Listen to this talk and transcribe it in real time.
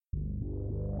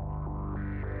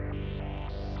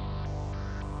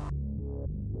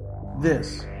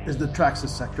This is the Traxxas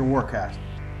Sector Warcast,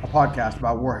 a podcast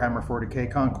about Warhammer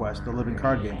 40k Conquest, the living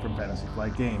card game from Fantasy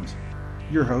Flight Games.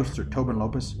 Your hosts are Tobin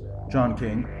Lopez, John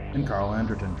King, and Carl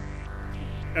Anderton.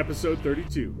 Episode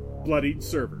 32, Bloodied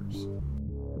Servers.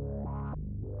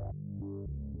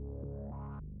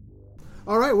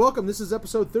 All right, welcome. This is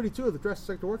episode 32 of the Traxxas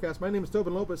Sector Warcast. My name is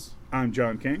Tobin Lopez. I'm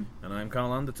John King. And I'm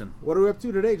Carl Anderton. What are we up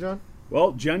to today, John?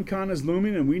 Well, Gen Con is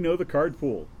looming and we know the card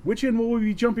pool. Which end will we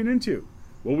be jumping into?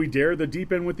 Will we dare the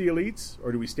deep end with the elites,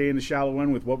 or do we stay in the shallow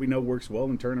end with what we know works well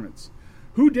in tournaments?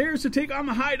 Who dares to take on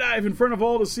the high dive in front of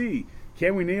all to see?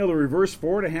 Can we nail the reverse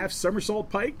 4.5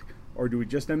 somersault pike, or do we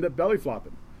just end up belly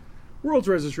flopping? World's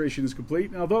registration is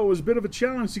complete, and although it was a bit of a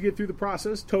challenge to get through the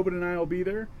process, Tobin and I will be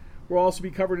there. We'll also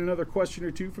be covering another question or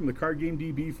two from the Card Game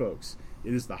DB folks.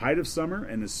 It is the height of summer,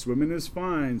 and the swimming is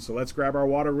fine, so let's grab our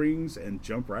water rings and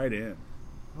jump right in.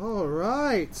 All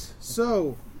right.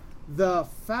 So, the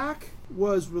FAQ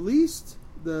was released.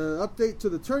 The update to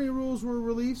the tourney rules were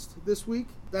released this week.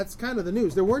 That's kind of the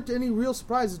news. There weren't any real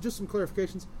surprises, just some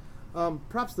clarifications.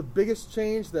 Perhaps the biggest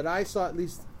change that I saw, at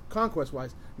least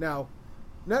conquest-wise. Now,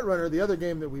 Netrunner, the other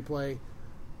game that we play,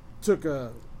 took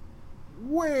a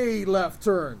way left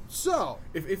turn. So,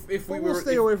 if we we'll were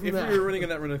stay away from that. If we were running a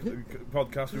Netrunner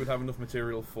podcast, we would have enough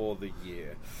material for the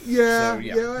year. Yeah,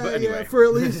 But anyway. for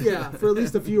at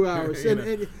least a few hours.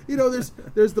 And you know, there's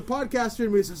the podcaster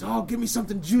in me that says, "Oh, give me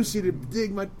something juicy to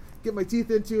get my teeth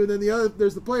into," and then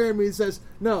there's the player in me that says,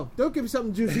 "No, don't give me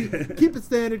something juicy. Keep it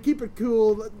standard. Keep it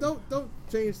cool. Don't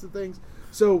change the things."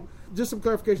 So, just some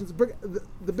clarifications.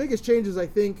 The biggest changes, I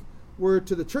think, were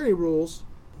to the tourney rules.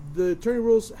 The tourney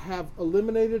rules have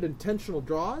eliminated intentional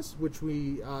draws, which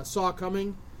we saw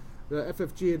coming. The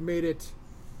FFG had made it,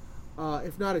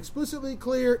 if not explicitly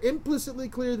clear, implicitly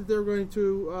clear that they're going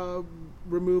to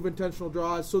remove intentional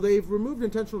draws. So they've removed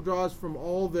intentional draws from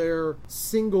all their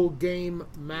single game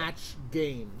match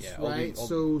games, right?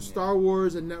 Star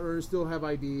Wars and Netrunner still have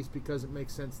IDs because it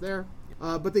makes sense there.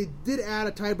 But they did add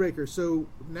a tiebreaker. So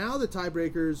now the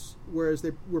tiebreakers, whereas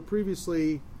they were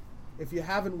previously, if you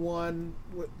haven't won,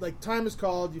 like time is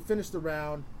called, you finish the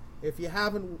round. If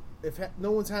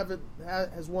no one's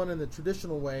has won in the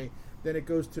traditional way, then it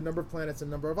goes to number of planets and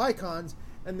number of icons,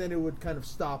 and then it would kind of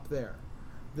stop there.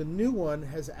 The new one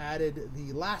has added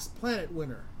the last planet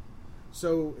winner.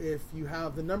 So if you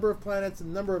have the number of planets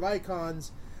and number of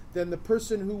icons, then the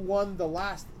person who won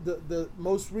the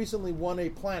most recently won a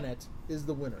planet is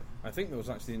the winner. I think that was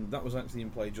actually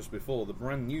in play just before. The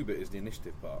brand new bit is the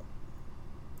initiative part.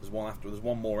 There's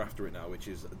one more after it now, which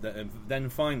is then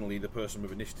finally the person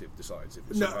with initiative decides if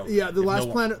it's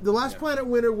the last planet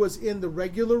winner was in the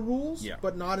regular rules,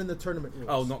 but not in the tournament rules.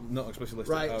 Oh, not explicitly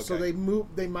listed. Right. Okay. So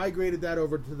they migrated that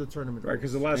over to the tournament. Right,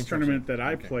 because the last tournament that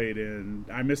I played in,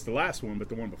 I missed the last one, but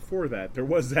the one before that, there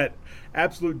was that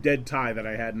absolute dead tie that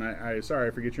I had, and I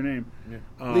forget your name.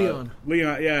 Yeah.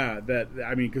 Leon, yeah.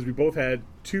 Because we both had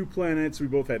 2 planets, we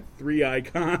both had 3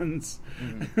 icons.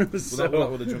 Mm-hmm. So that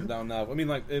would have jumped down now. I mean,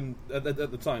 like at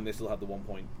the time, they still had the 1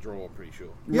 point draw. I'm pretty sure.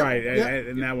 Yep, right,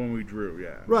 and that one we drew.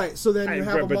 Yeah. Right. So then you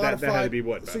have a modified. That had to be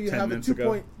what? So you 10 have minutes a 2 ago?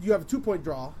 point. You have a 2 point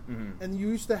draw, Mm-hmm. and you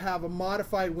used to have a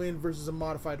modified win versus a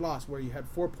modified loss, where you had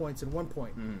 4 points and 1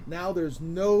 point. Mm-hmm. Now there's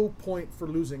no point for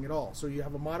losing at all. So you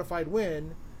have a modified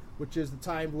win, which is the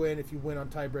timed win if you win on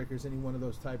tiebreakers, any one of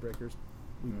those tiebreakers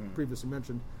we previously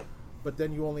mentioned. But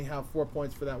then you only have 4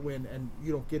 points for that win, and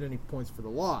you don't get any points for the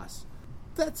loss.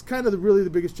 That's kind of really the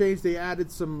biggest change. They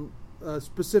added some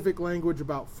specific language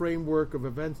about framework of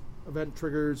event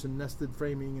triggers and nested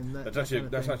framing, and that's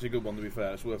actually a good one, to be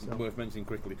fair. It's worth mentioning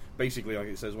quickly. Basically, like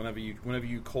it says, whenever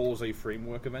you cause a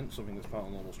framework event, something that's part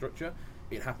of normal structure,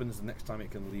 it happens the next time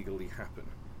it can legally happen.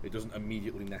 It doesn't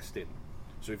immediately nest in.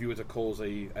 So if you were to cause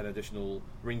an additional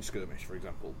range skirmish, for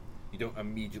example, you don't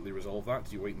immediately resolve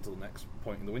that. You wait until the next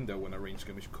point in the window when a range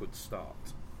skirmish could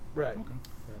start. Right.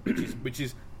 Okay. Which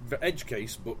is the edge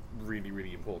case, but really,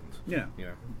 really important. Yeah.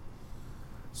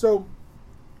 So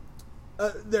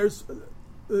there's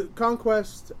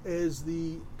Conquest is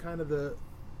the kind of the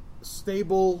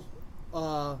stable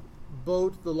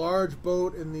boat, the large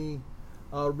boat in the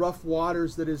rough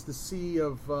waters that is the sea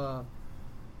of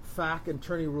FAQ and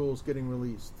tourney rules getting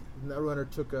released.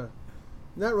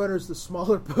 Netrunner's the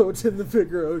smaller boat in the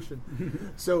bigger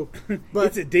ocean. So, but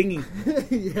it's a dinghy.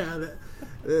 Yeah,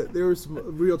 there were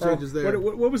some real changes there.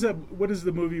 What was that? What is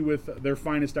the movie with Their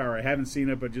Finest Hour? I haven't seen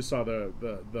it, but just saw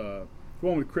the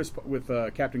one with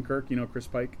Captain Kirk. You know, Chris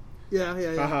Pike. Yeah.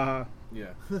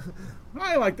 Yeah.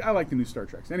 I like the new Star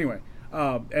Treks. Anyway,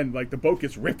 and like the boat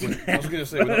gets ripped in half. I was going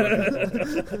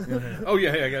to say. Oh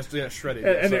yeah, I guess shredded.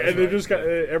 And they're just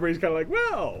everybody's kind of like,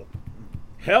 well.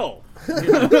 hell.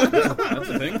 That's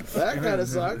a thing. That kind of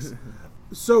sucks.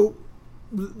 So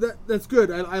that's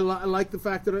good. I like the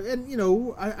fact that, and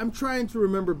I'm trying to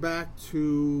remember back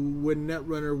to when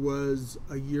Netrunner was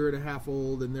a year and a half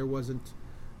old and there wasn't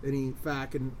any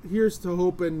FAQ. And here's to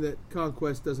hoping that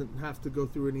Conquest doesn't have to go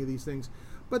through any of these things,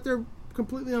 but they're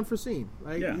completely unforeseen,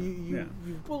 right? Yeah, You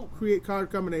will create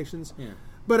card combinations. Yeah.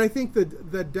 But I think the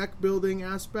deck building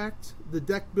aspect, the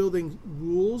deck building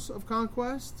rules of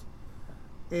Conquest,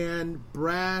 and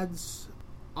Brad's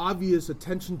obvious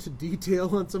attention to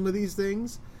detail on some of these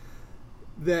things,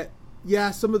 that,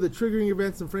 some of the triggering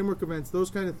events and framework events, those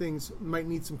kind of things might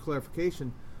need some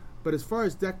clarification. But as far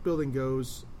as deck building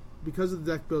goes, because of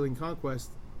the deck building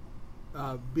Conquest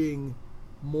being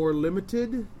more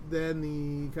limited than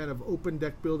the kind of open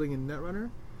deck building in Netrunner,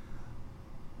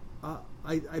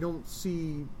 I don't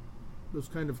see those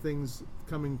kind of things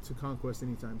coming to Conquest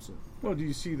anytime soon. Well, do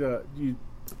you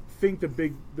think the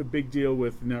big deal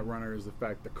with Netrunner is the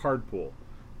fact the card pool?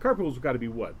 Card pool's got to be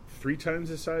what, 3 times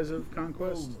the size of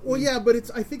Conquest? Well, yeah,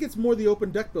 but I think it's more the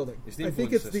open deck building. It's the I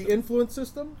think it's influence the influence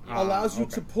system allows you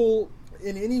to pull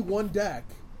in any one deck,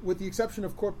 with the exception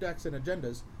of corp decks and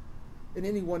agendas. In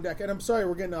any one deck, and I'm sorry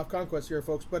we're getting off Conquest here,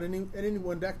 folks, but in any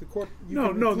one deck, the corp can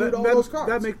include all those cards.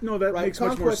 That makes much more sense.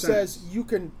 Conquest says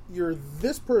you're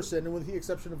this person, and with the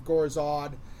exception of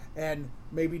Gorazad and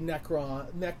maybe Necron,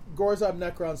 Gorazad,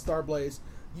 Necron, Starblaze,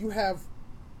 you have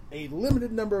a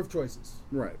limited number of choices.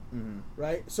 Right. Mm-hmm.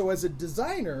 Right. So as a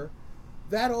designer,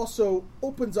 that also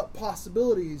opens up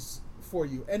possibilities for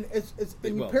you, and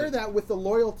you pair that with the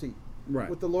loyalty. Right.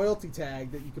 With the loyalty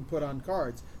tag that you can put on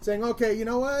cards, saying, "Okay, you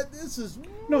know what? This is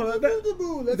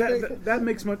that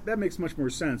makes much more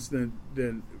sense than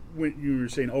when you were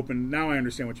saying open. Now I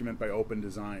understand what you meant by open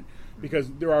design,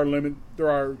 because you are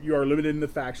limited in the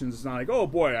factions. It's not like, oh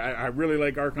boy, I really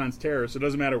like Archon's Terror, so it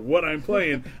doesn't matter what I'm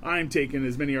playing. I'm taking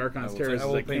as many Archon's Terrors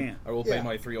as I can. I will pay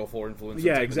my 3 or 4 influence.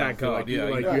 Yeah, exactly. Like you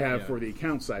have for the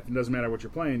account siphon. It doesn't matter what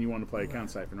you're playing. You want to play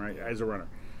account siphon, right? As a runner.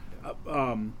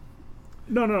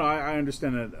 No, I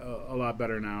understand it a lot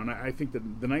better now, and I think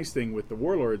that the nice thing with the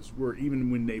Warlords, where even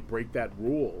when they break that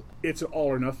rule, it's all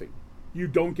or nothing. You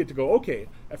don't get to go, okay,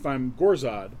 if I'm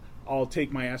Gorazad, I'll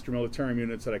take my Astra Militarum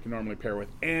units that I can normally pair with,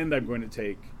 and I'm going to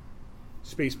take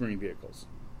Space Marine vehicles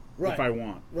if I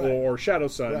want, or Shadow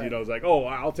Sun. Right. It's like, oh,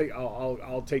 I'll take.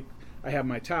 I have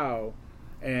my Tau.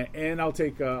 And I'll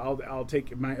take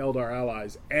my Eldar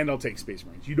allies, and I'll take Space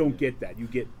Marines. You don't get that. You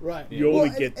get You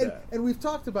only get that. And we've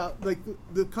talked about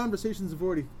the conversations have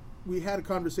already. We had a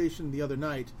conversation the other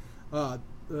night.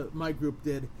 My group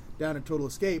did down at Total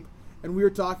Escape, and we were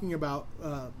talking about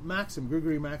Maxim,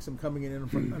 Grigori Maxim, coming in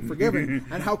Unforgiven,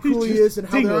 and how cool he is, and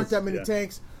how there aren't that many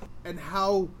tanks, and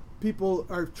how people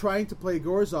are trying to play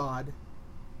Gorazad,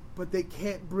 but they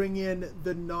can't bring in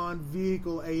the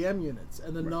non-vehicle AM units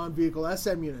and the non-vehicle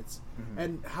SM units,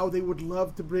 and how they would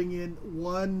love to bring in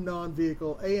one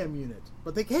non-vehicle AM unit,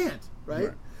 but they can't,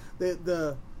 right?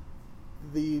 The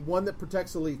one that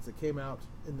protects elites that came out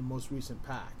in the most recent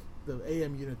pack, the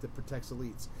AM unit that protects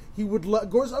elites,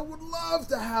 Gorazad would love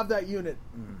to have that unit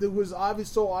that was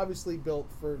so obviously built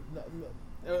for,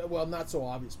 well, not so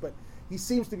obvious, but he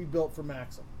seems to be built for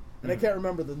Maxim. And I can't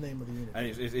remember the name of the unit. And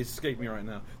it's escaped me right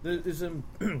now. There's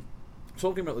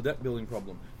talking about the deck building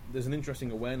problem, there's an interesting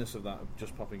awareness of that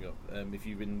just popping up. If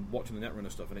you've been watching the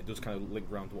Netrunner stuff, and it does kind of link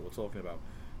around to what we're talking about,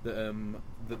 that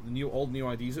all the new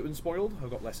IDs that have been spoiled have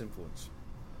got less influence.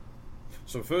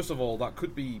 So first of all, that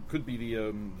could be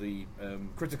the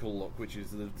critical look, which is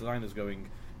the designers going,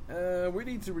 we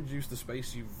need to reduce the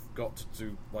space you've got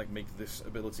to make this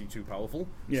ability too powerful,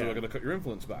 so we're going to cut your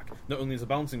influence back. Not only as a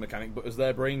balancing mechanic, but as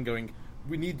their brain going,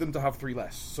 we need them to have 3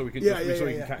 less, so we can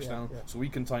catch down, so we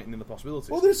can tighten in the possibilities.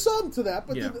 Well, there's some to that,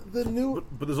 but the new,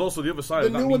 but there's also the other side. The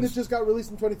new one that just got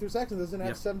released in 23 seconds doesn't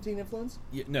have 17 influence.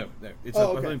 Yeah, no, it's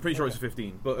I'm pretty sure it's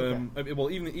 15. But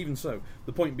well, even so,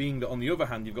 the point being that on the other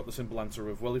hand, you've got the simple answer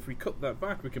of, well, if we cut that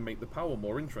back, we can make the power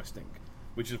more interesting.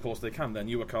 Which, of course, they can. Their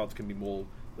newer cards can be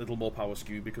little more power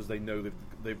skewed because they know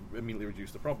they've immediately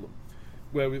reduced the problem.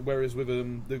 Whereas with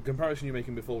the comparison you're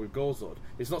making before with Gorazad,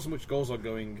 it's not so much Gorazad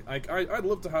going, I'd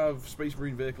love to have Space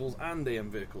Marine vehicles and AM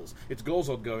vehicles. It's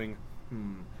Gorazad going,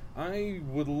 I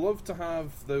would love to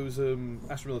have those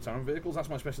Astra Militarum vehicles. That's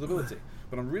my special ability.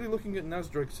 But I'm really looking at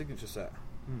Nazdreg's signature set.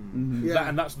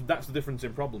 And that's the difference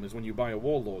in problem, is when you buy a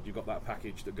Warlord, you've got that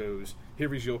package that goes,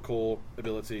 here is your core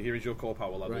ability, here is your core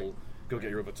power level, go get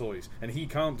your other toys. And he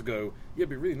can't go, it'd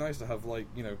be really nice to have,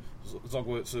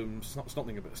 Zogwart's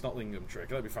Snotlingam trick.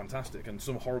 That'd be fantastic. And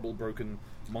some horrible broken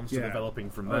monster developing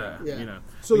from there.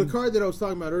 So the card that I was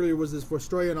talking about earlier was this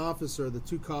Forstroyan Officer, the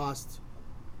 2-cost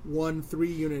one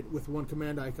 3 unit with one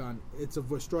command icon. It's a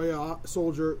Vostroya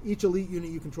soldier. Each elite unit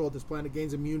you control at this planet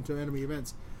gains immune to enemy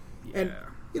events. Yeah. And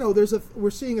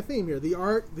we're seeing a theme here.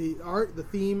 The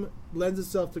theme lends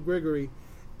itself to Grigori,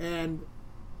 and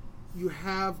you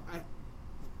have.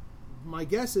 My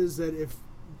guess is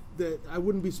that I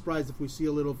wouldn't be surprised if we see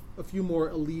a few more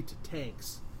elite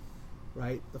tanks,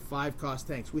 right? The 5-cost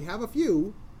tanks. We have a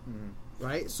few,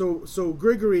 right? So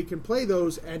Grigori can play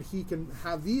those, and he can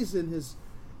have these in his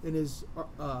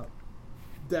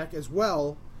deck as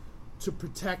well to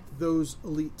protect those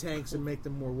elite tanks and make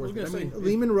them more worth it. I mean,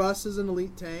 Lehman Russ is an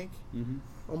elite tank. Mm-hmm.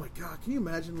 Oh my God! Can you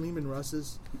imagine Lehman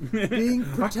Russ's being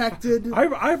protected? I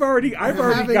already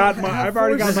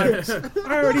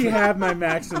have my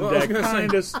Maxim deck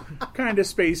kind of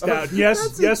spaced out.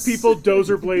 Yes, people.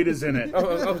 Dozer Blade is in it.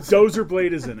 Dozer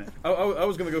Blade is in it. I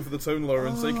was going to go for the tone lower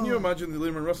and say, can you imagine the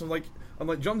Lehman Russ? I'm like,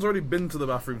 John's already been to the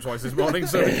bathroom twice this morning,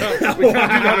 so we can't do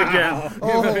that again.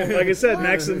 Like I said,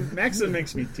 Maxim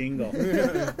makes me tingle.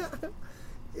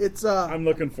 I'm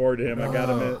looking forward to him. I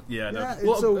gotta admit. Yeah, no.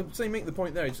 Well, make the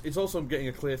point there. It's also getting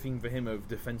a clear theme for him of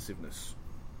defensiveness.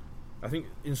 I think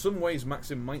in some ways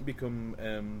Maxim might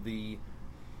become the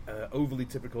overly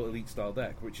typical elite style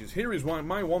deck, which is here is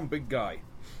my one big guy.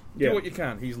 Do what you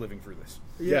can. He's living through this.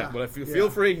 Yeah, but feel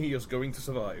free. He is going to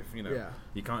survive.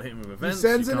 You can't hit him with events. He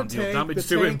sends you in can't a deal tank. damage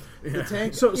to him. The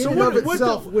tank, so what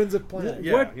itself wins a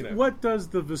planet. What does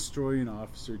the Vostroyan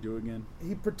officer do again?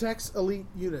 He protects elite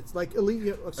units,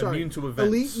 immune to events.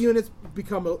 Elite units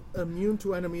become immune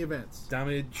to enemy events.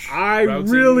 Damage. I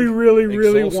routing, really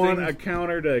exhausting. want a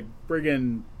counter to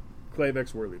friggin'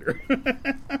 Klavex War Leader.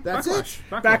 That's it.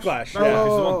 Backlash.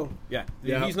 Yeah.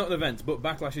 He's not an event, but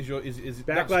Backlash is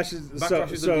Backlash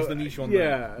is the niche one.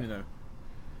 Yeah, there,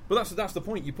 But that's the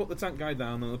point. You put the tank guy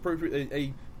down, and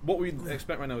what we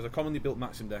expect right now is a commonly built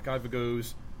Maxim deck. Either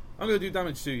goes, I'm going to do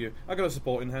damage to you. I got a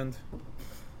support in hand.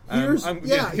 Like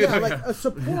a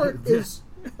support is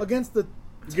against the.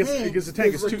 Against the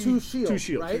tank, it's it's two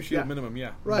shield, right? 2 shield minimum,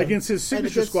 yeah. Right. Against his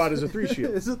signature squad is a 3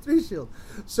 shield. It's a 3 shield.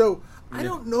 So I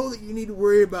don't know that you need to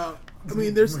worry about. I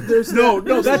mean, there's that's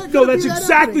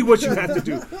exactly what you have to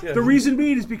do. Yeah. The reason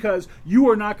being is because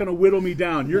you are not going to whittle me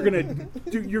down. You're going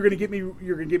to get me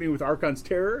with Archon's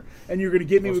Terror, and you're going to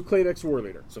get me with Klavex War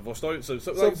Leader. So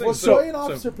Vostroyan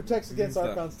officer protects against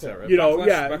Archon's Terror.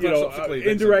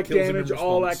 Indirect damage,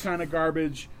 all that kind of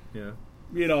garbage. Yeah.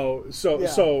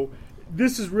 So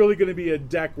this is really going to be a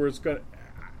deck where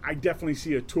I definitely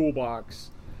see a toolbox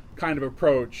kind of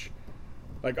approach.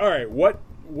 Like, all right, what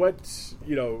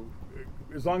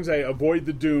as long as I avoid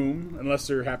the doom, unless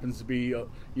there happens to be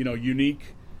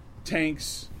unique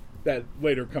tanks that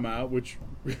later come out, which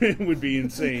would be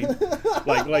insane.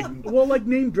 like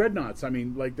named dreadnoughts. I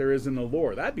mean, like there is in the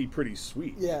lore. That'd be pretty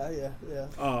sweet. Yeah.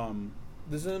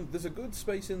 There's a good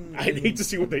space in. I'd hate to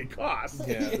see what they cost.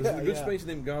 Yeah, there's a good space in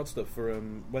Imgard stuff for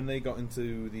when they got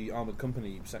into the armored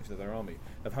company section of their army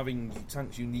of having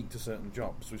tanks unique to certain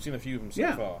jobs. We've seen a few of them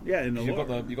so far. Yeah, in the you've lore.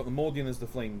 got the Mordian as the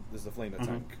flamer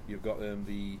tank. You've got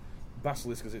the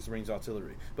Basilisk because it's ranged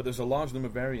artillery, but there's a large number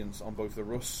of variants on both the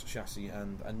Russ chassis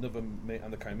and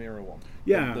the Chimera one.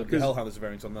 Yeah, the Hellhound is a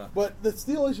variant on that. But the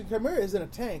Steel Legion Chimera isn't a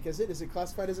tank, is it? Is it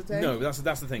classified as a tank? No, that's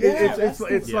the thing.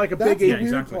 It's like a big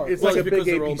exactly. It's like a big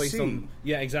they're APC. All based on,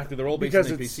 exactly. They're all based on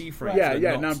APC frames.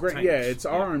 Now great. Yeah, it's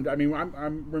armed. I mean,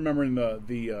 I'm remembering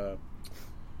the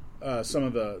some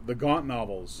of the Gaunt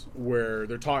novels where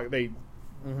they're talking.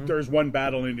 There's one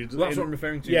battle and that's what I'm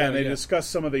referring to. Yeah, and they discuss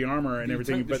some of the armor and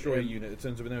everything. Tank destroyer unit, it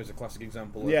turns out now is a classic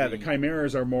example. Yeah, the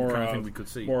Chimeras are more of we could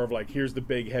see. More of like here's the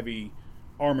big heavy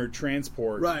armored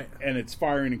transport, right? And it's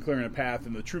firing and clearing a path,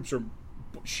 and the troops are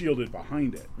shielded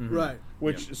behind it, right?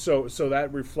 Which so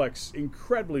that reflects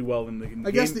incredibly well in the. I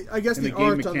guess the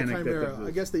art on the Chimera. I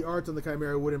guess the art on the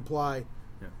Chimera would imply.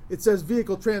 Yeah. It says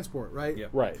vehicle transport, right? Yeah.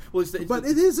 Right. Well, but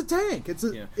it is a tank. As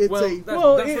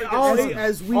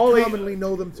we commonly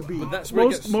know them to be. Most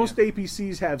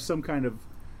APCs have some kind of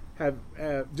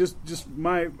just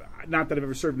my not that I've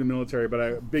ever served in the military, but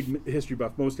I'm a big history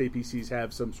buff. Most APCs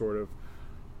have some sort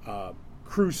of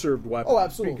crew served weapon. Oh,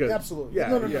 absolutely, absolutely. Yeah,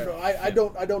 no. I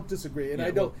don't disagree, and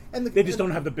I don't. And they just don't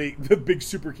have the big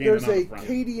super cannon. There's a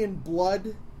Cadian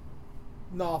Blood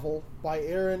novel by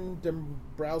Aaron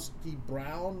Dombrowski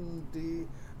Brown.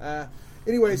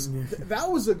 Anyways, that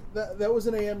was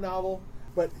an AM novel,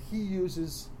 but he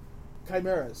uses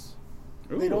chimeras.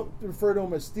 Ooh. They don't refer to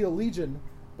them as Steel Legion,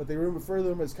 but they refer to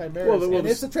them as chimeras. And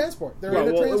it's a transport. They're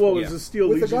in a transport it's a Steel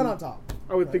with Legion a gun on top.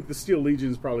 I would think the Steel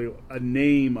Legion is probably a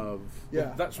name of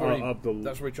that's where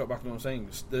he chopped back on what I'm saying.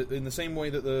 In the same way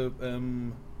that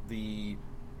the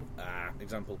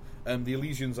Example. The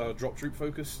Elysians are drop troop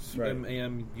focused Right.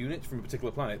 AM units from a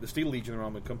particular planet. The Steel Legion are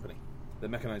armoured company. They're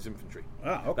mechanized infantry.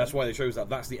 Okay. That's why it shows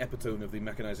that's the epitome of the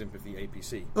mechanized infantry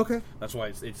APC. Okay. That's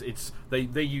why they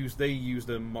use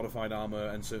the modified armor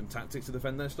and certain tactics to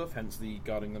defend their stuff. Hence the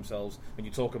guarding themselves. When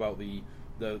you talk about the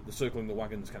circling the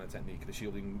wagons kind of technique, the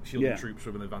shielding troops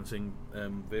from an advancing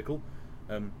vehicle.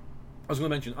 I was going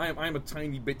to mention, I am a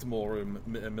tiny bit more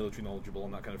military knowledgeable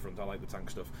on that kind of front. I like the tank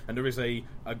stuff, and there is a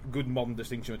good modern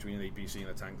distinction between an APC and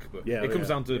a tank. But it comes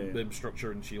down to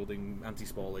structure and shielding,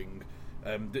 anti-spalling.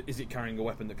 Is it carrying a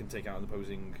weapon that can take out an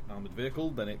opposing armored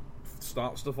vehicle? Then it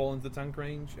starts to fall into the tank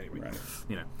range. Anyway,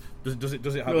 does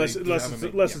it have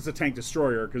unless it's a tank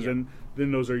destroyer, because then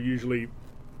those are usually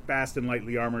fast and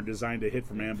lightly armored, designed to hit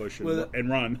from ambush and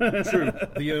run. True.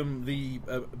 The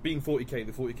being 40k,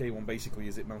 the 40k one basically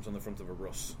is it mounts on the front of a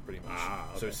Russ, pretty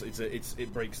much. Okay. So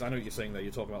it breaks. I know what you're saying there.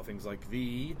 You're talking about things like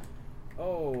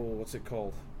what's it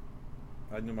called?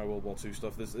 I know my World War II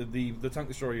stuff. There's the tank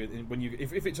destroyer. When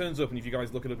if it turns up, and if you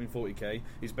guys look it up in 40k,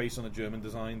 is based on a German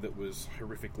design that was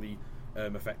horrifically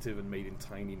effective and made in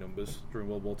tiny numbers during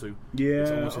World War II. Yeah,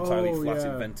 it's almost entirely flat.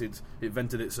 Yeah. It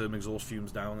vented its exhaust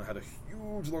fumes down and had a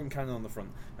huge long cannon on the front.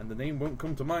 And the name won't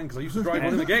come to mind because I used to drive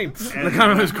one in the game. And the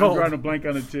cannon was called. I'm drawing a blank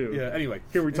on it too. Yeah. Anyway,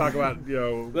 here we talk about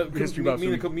history buffs. Me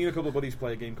and a couple of buddies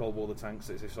play a game called War of the Tanks.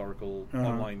 It's a historical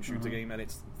online shooter game, and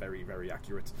it's very, very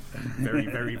accurate. Very,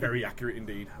 very, very accurate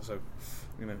indeed. So,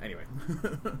 anyway.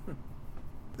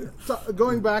 So,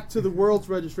 going back to the World's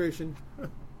registration,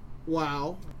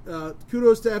 wow.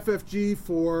 Kudos to FFG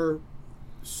for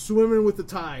swimming with the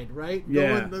tide, right?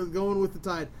 Yeah. Going with the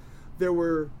tide. There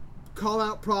were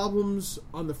call-out problems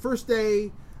on the first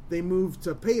day. They moved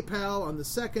to PayPal on the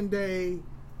second day.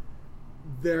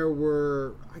 There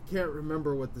were, I can't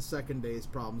remember what the second day's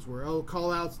problems were.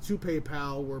 Call-outs to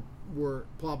PayPal were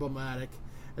problematic.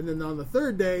 And then on the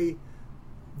third day,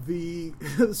 the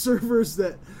servers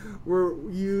that were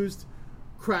used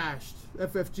crashed.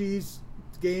 FFG's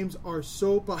games are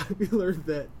so popular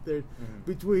that they're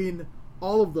between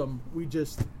all of them,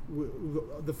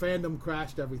 the fandom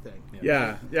crashed everything.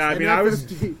 Yeah. I mean,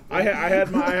 FFG, I had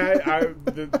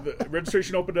the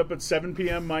registration opened up at 7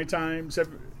 p.m. my time,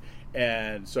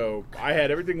 and so I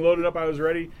had everything loaded up. I was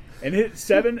ready, and hit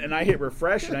 7, and I hit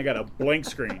refresh, and I got a blank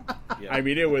screen. Yeah. I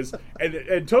mean, it was,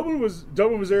 and Tobin was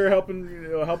there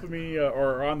helping me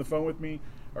or on the phone with me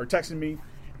or texting me.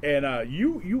 And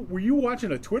were you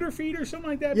watching a Twitter feed or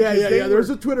something like that? Yeah. There's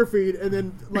a Twitter feed, and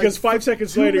then because 5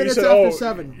 seconds later you said, after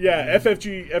 7. Yeah,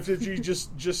 FFG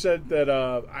just said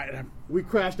that we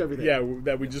crashed everything. Yeah,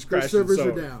 that we just crashed. Their servers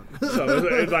are down. So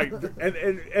it's like,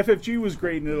 and FFG was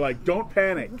great, and they're like, don't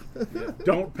panic,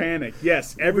 don't panic.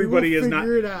 Yes, everybody is not.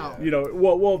 Figure it out.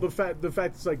 Well, the fact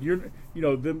it's like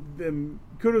them.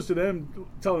 Kudos to them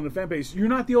telling the fan base, you're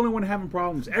not the only one having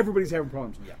problems. Everybody's having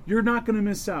problems. Yeah. You're not going to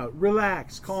miss out.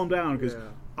 Relax, calm down, because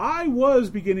I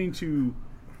was beginning to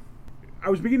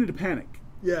panic.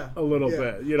 Yeah, a little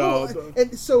bit.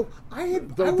 And so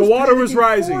the water was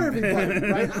rising.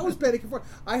 Right? I was panicking for.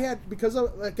 Because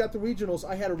I got the regionals.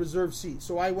 I had a reserve seat,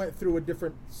 so I went through a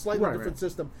slightly different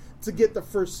system to get the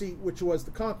first seat, which was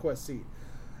the Conquest seat.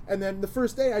 And then the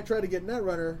first day, I tried to get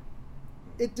Netrunner.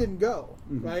 It didn't go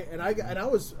right, and I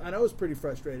was pretty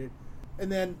frustrated.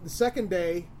 And then the second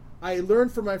day, I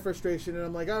learned from my frustration, and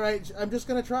I'm like, all right, I'm just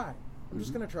gonna try.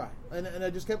 And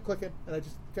I just kept clicking, and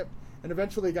and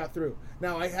eventually got through.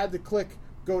 Now I had to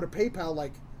go to PayPal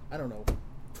like, I don't know,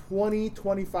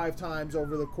 25 times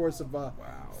over the course of a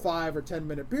 5 or 10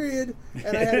 minute period,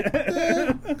 and I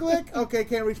had to click. Okay,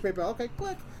 can't reach PayPal. Okay,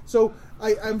 click. So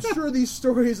I'm sure these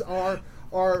stories are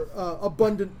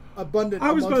abundant amongst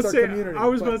our community. I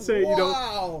was about to say,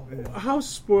 wow. How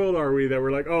spoiled are we that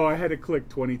we're like, I had to click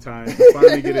 20 times to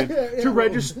finally get in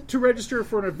to register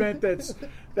for an event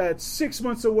that's 6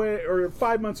 months away or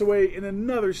 5 months away in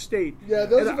another state. Yeah,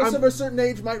 those of us of a certain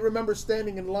age might remember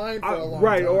standing in line for a long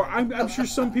time. Or I'm sure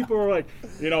some people are like,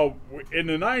 in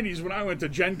the 90s when I went to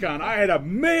Gen Con, I had to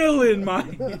mail in my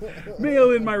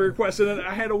request, and then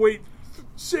I had to wait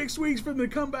 6 weeks for them to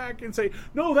come back and say,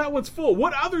 no, that one's full.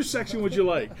 What other section would you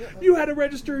like? You had to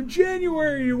register in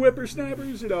January, you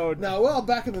whippersnappers. No, well,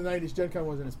 back in the 90s, Gen Con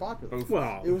wasn't as popular.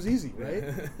 Well, it was easy, right?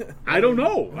 I don't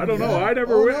know. I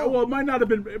never. Well, it might not have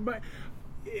been.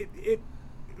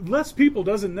 Less people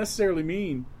doesn't necessarily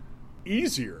mean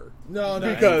easier. No,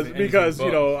 because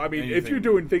if you're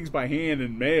doing things by hand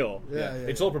and mail,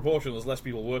 it's all proportional. There's less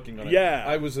people working on it. Yeah,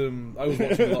 I was watching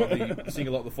seeing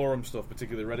a lot of the forum stuff,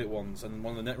 particularly Reddit ones, and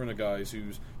one of the Netrunner guys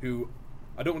who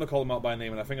I don't want to call him out by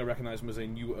name, and I think I recognise him as a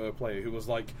newer player who was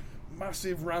like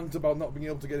massive rant about not being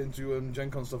able to get into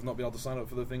Gen Con stuff, not being able to sign up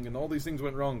for the thing, and all these things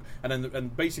went wrong.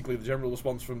 And basically the general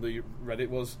response from the Reddit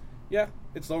was, yeah,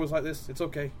 it's always like this. It's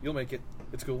okay. You'll make it.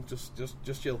 It's cool.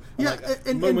 Just chill.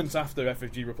 And moments after,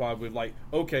 FFG replied with like,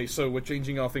 okay, so we're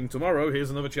changing our thing tomorrow.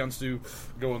 Here's another chance to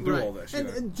go and do all this.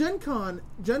 And Gen Con,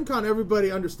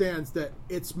 everybody understands that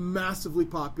it's massively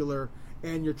popular,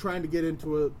 and you're trying to get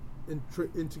into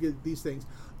these things.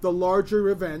 The larger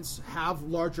events have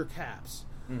larger caps.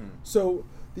 So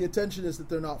the intention is that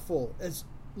they're not full. As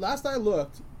last I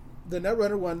looked, the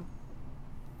Netrunner one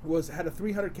had a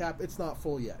 300 cap. It's not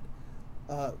full yet.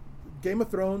 Game of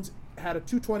Thrones had a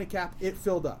 220 cap. It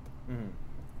filled up.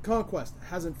 Conquest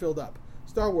hasn't filled up.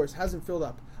 Star Wars hasn't filled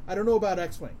up. I don't know about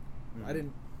X-Wing. I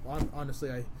didn't.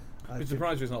 Honestly, I'm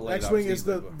surprised it's not laid X-Wing out is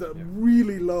the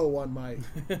really low on my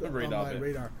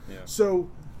radar. Yeah.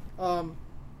 So.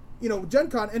 Gen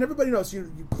Con, and everybody knows,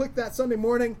 you click that Sunday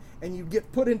morning and you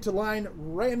get put into line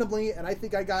randomly, and I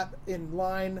think I got in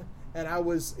line and I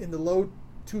was in the low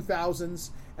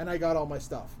 2000s and I got all my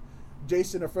stuff.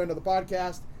 Jason, a friend of the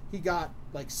podcast, he got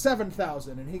like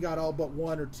 7,000 and he got all but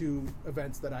 1 or 2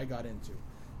 events that I got into.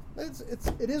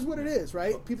 It is what it is,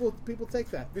 right? People take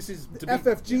that. This is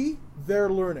FFG. They're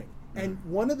learning, and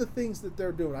one of the things that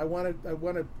they're doing, I don't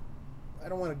want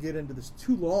to get into this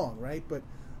too long, right? But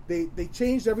they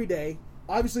changed every day.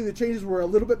 Obviously, the changes were a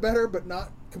little bit better, but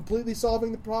not completely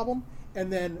solving the problem.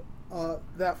 And then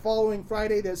that following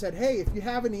Friday, they said, "Hey, if you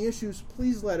have any issues,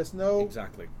 please let us know.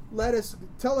 Exactly.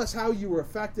 Tell us how you were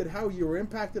affected, how you were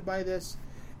impacted by this."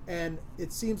 And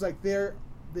it seems like they're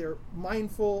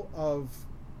mindful of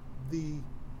the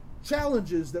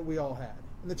challenges that we all had,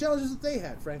 and the challenges that they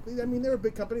had. Frankly, I mean, they're a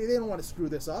big company; they don't want to screw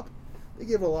this up. They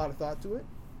give a lot of thought to it,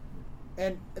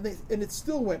 and it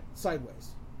still went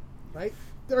sideways. Right?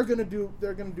 They're gonna do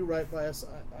right by us.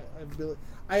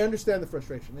 I understand the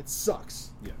frustration. It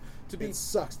sucks. Yeah. It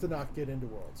sucks to not get into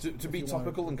Worlds. To be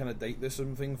topical and kind of date this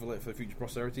something for future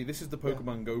posterity, this is the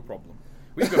Pokemon Go problem.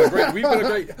 We've got a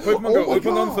great Pokemon Go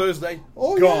opened on Thursday.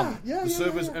 Gone. The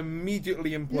servers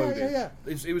immediately imploded.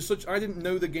 It was such. I didn't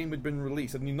know the game had been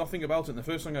released. I knew nothing about it. And the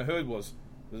first thing I heard was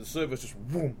the servers just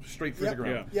whoom, straight through the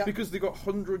ground because they got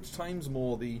hundreds times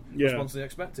more the response they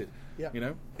expected.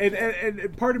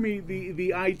 And part of me,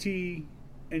 the IT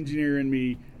engineer in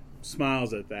me,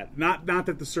 smiles at that. Not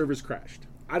that the servers crashed.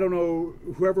 I don't know,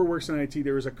 whoever works in IT,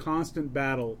 there is a constant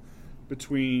battle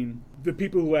between the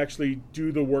people who actually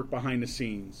do the work behind the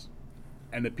scenes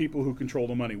and the people who control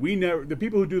the money. The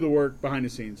people who do the work behind the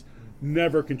scenes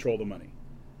never control the money.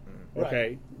 Okay?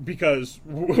 Right. Because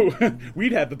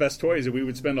we'd have the best toys and we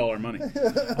would spend all our money.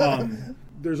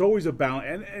 There's always a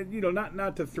balance, and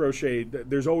not to throw shade,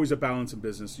 there's always a balance in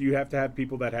business. You have to have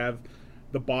people that have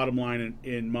the bottom line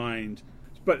in mind.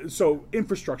 But so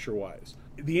infrastructure-wise,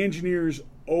 the engineers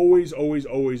always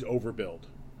overbuild.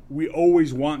 We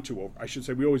always want to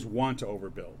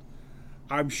overbuild.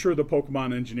 I'm sure the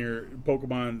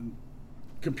Pokemon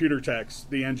computer techs,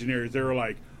 the engineers, they were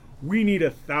like, we need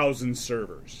 1,000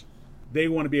 servers. They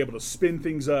want to be able to spin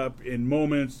things up in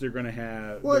moments. They're going to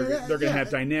have they're going to have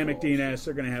dynamic DNS.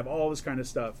 They're going to have all this kind of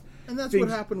stuff. And that's what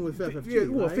happened with FFG.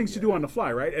 Right? Things to do on the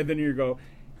fly, right? And then you go,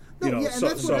 and that's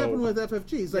what happened with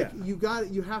FFG. It's like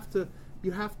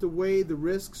you have to weigh the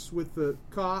risks with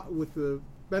the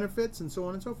benefits and so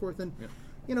on and so forth. And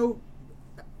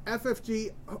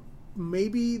FFG,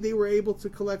 maybe they were able to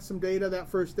collect some data that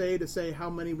first day to say how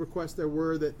many requests there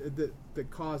were that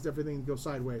caused everything to go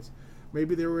sideways.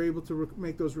 Maybe they were able to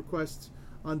make those requests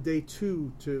on day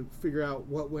 2 to figure out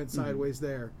what went sideways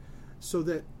there, so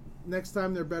that next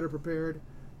time they're better prepared.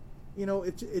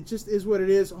 It just is what it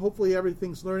is. Hopefully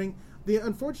everything's learning. The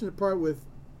unfortunate part with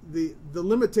the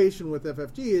limitation with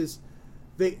FFG is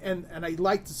and I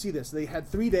like to see this. They had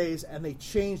 3 days and they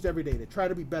changed every day. They try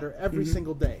to be better every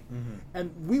single day.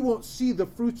 And we won't see the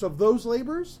fruits of those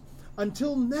labors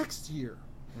until next year.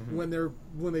 When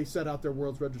they set out their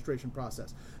World's registration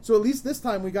process. So at least this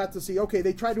time we got to see, okay,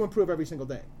 they tried to improve every single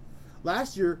day.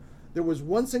 Last year, there was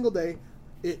one single day,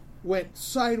 it went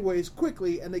sideways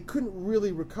quickly, and they couldn't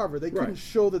really recover. They couldn't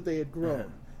show that they had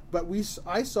grown. But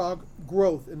I saw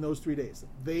growth in those 3 days.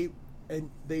 They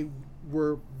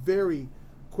were very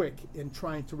quick in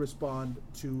trying to respond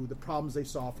to the problems they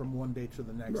saw from one day to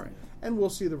the next. Right. And we'll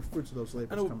see the fruits of those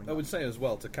labors coming I would say as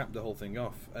well, to cap the whole thing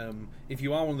off, if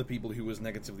you are one of the people who was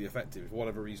negatively affected, for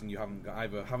whatever reason you haven't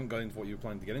got into what you were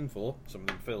planning to get in for, some of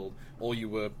them filled, or you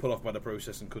were put off by the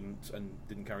process and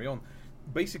didn't carry on,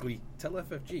 basically tell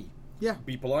FFG, Yeah.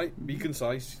 Be polite, be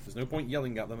concise. There's no point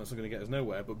yelling at them. That's not going to get us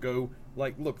nowhere. But go,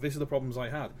 like, look, this are the problems I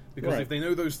had. Because Right. if they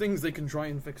know those things, they can try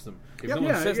and fix them. If Yep. no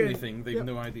one Yeah, says yeah. anything, they've Yep.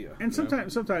 no idea. And you know?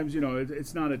 sometimes,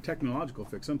 it's not a technological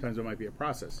fix. Sometimes it might be a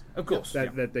process. Of course.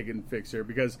 that they can fix here,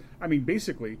 because I mean,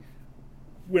 basically,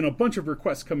 when a bunch of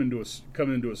requests come into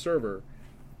a server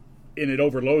and it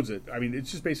overloads it, I mean,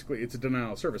 it's just basically it's a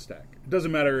denial of service stack. It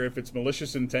doesn't matter if it's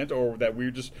malicious intent or that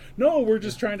we're just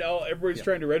trying to everybody's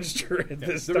trying to register at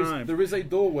this time. There is a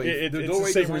doorway. It's The the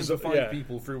doorway same designed result, for 5 yeah.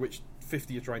 people through which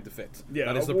 50 are trying to fit. Yeah,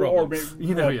 that is the or problem.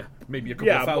 maybe- Maybe a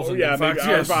couple of thousand. Yeah, in fact,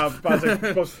 maybe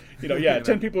yes. yeah,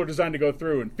 10 people are designed to go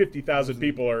through, and 50,000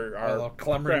 people are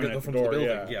clamoring cramming at the front of the building.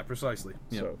 Yeah, Yeah, precisely.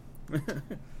 Yeah. So,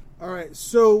 All right,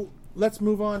 so let's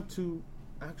move on to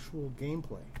actual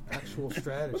gameplay, actual Well,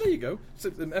 strategy. there you go. So,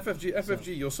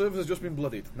 FFG, your server has just been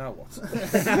bloodied. Now what?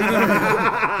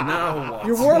 Now what?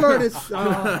 Your warlord is.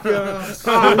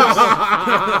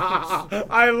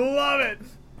 I love it.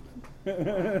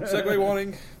 Segue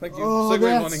warning. Thank you. Oh, Segue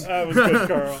that's- warning. That was good,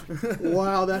 Carl.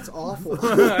 Wow, that's awful.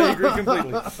 I agree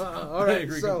completely. All I right,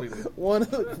 agree so completely. one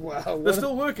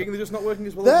Still working. They're just not working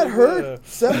as well. that as they were. hurt.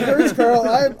 That hurts, Carl.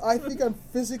 I think I'm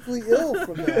physically ill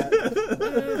from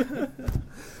that.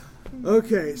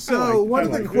 Okay, so one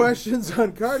of the questions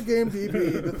on Card Game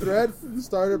DB, the thread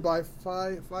started by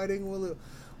Fighting Willu.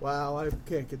 Wow, I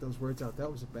can't get those words out.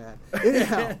 That was bad.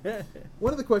 Anyhow,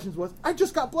 one of the questions was, I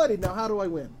just got bloodied. Now, how do I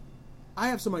win? I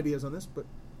have some ideas on this, but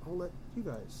I'll let you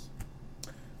guys.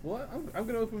 Well, I'm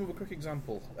going to open with a quick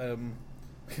example.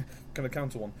 Kind of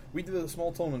counter one. We did a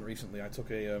small tournament recently. I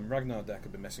took a Ragnar deck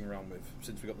I've been messing around with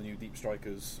since we got the new Deep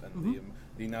Strikers and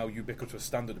the now ubiquitous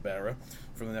Standard Bearer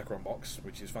from the Necron box,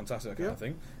 which is fantastic, that kind of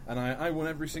thing. And I won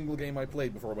every single game I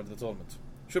played before I went to the tournament.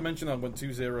 Should mention I went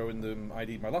 2-0 in the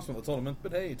ID my last one at the tournament,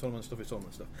 but hey, tournament stuff is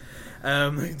tournament stuff.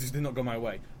 It just did not go my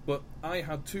way. But I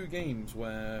had 2 games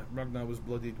where Ragnar was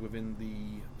bloodied within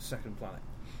the second planet.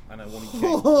 And I won each game.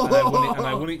 And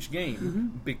I won each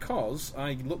game because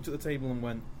I looked at the table and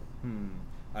went,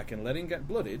 I can let him get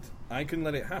bloodied, I can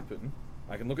let it happen,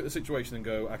 I can look at the situation and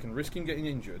go, I can risk him getting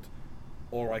injured,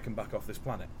 or I can back off this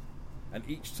planet. And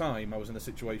each time I was in a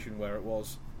situation where it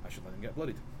was, I should let him get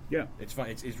bloodied. Yeah. It's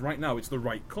fine. It's right now. It's the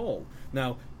right call.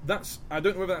 Now I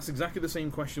don't know whether that's exactly the same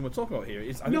question we're talking about here.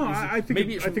 I think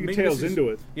it tails into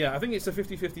it. Yeah, I think it's a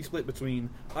 50-50 split between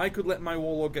I could let my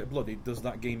warlord get bloodied. Does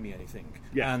that gain me anything?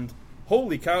 Yeah. And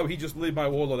holy cow, he just bloodied my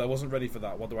warlord. I wasn't ready for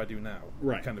that. What do I do now?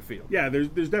 Right. Kind of feel. Yeah, there's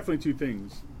definitely two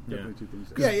things. Yeah.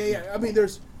 Yeah. I mean,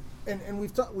 there's, and we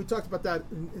talked about that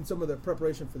in some of the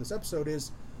preparation for this episode.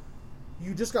 Is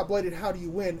you just got bloodied? How do you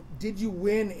win? Did you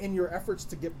win in your efforts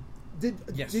to get?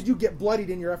 Yes. Did you get bloodied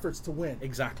in your efforts to win?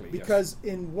 Exactly. Because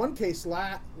in one case,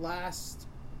 last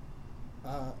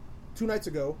 2 nights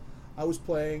ago, I was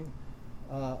playing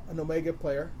an Omega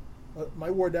player, my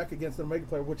war deck against an Omega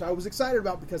player, which I was excited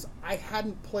about because I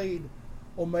hadn't played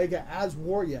Omega as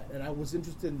war yet, and I was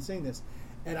interested in seeing this.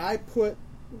 And I put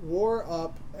war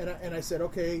up, and I said,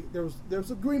 okay, there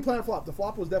was a green planet flop. The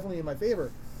flop was definitely in my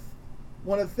favor.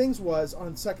 One of the things was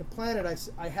on second planet,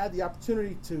 I had the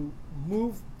opportunity to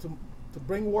move to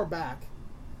bring war back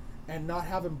and not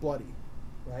have him bloody,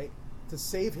 right? To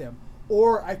save him,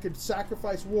 or I could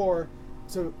sacrifice war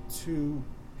to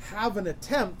have an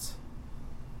attempt.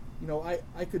 You know,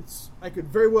 I could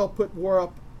very well put war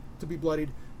up to be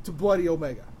bloodied to bloody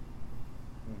Omega,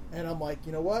 and I'm like,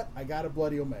 you know what? I got to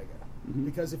bloody Omega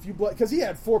because because he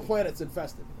had 4 planets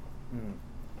infested.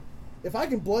 If I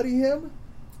can bloody him,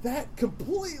 that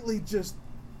completely just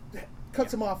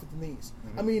cuts him off at the knees.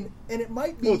 I mean, and it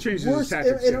might be changes his worse.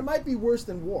 tactics, It yeah. might be worse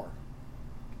than war.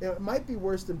 It might be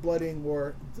worse than bloodying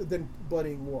war.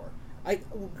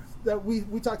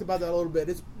 We talked about that a little bit.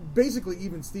 It's basically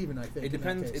even Steven, I think. It in that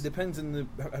depends. case. It depends in the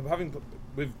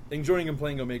with enjoying and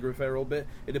playing Omega a fair old bit.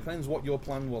 It depends what your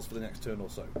plan was for the next turn or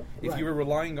so. If Right. you were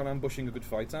relying on ambushing a good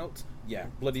fight out, yeah,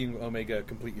 bloodying Omega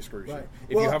completely screws Right. you.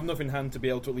 If Well- you have enough in hand to be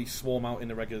able to at least swarm out in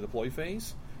the regular deploy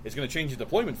phase, it's going to change your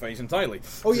deployment phase entirely.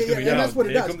 Oh It's yeah, gonna be and now, that's what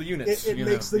it here does. come the units. It you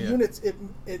know, makes the yeah. units.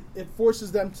 It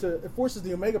forces them to. It forces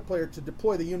the Omega player to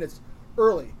deploy the units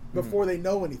early before they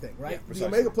know anything. Right. Yeah, The precisely.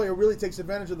 Omega player really takes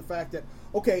advantage of the fact that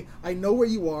okay, I know where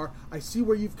you are. I see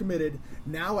where you've committed.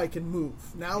 Now I can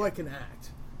move. Now I can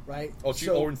act. Right.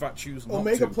 Or in fact choose not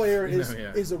Omega to. player You know, is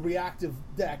yeah. is a reactive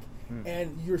deck,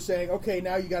 and you're saying okay,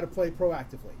 now you got to play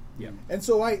proactively. Yeah. And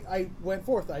so I went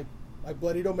forth. I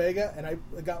bloodied Omega, and I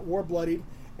got war bloodied,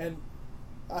 and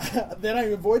then I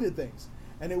avoided things,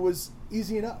 and it was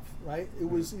easy enough, right? It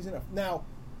was easy enough. Now,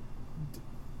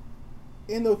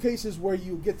 in those cases where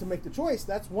you get to make the choice,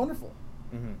 that's wonderful,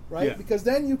 right? Yeah. Because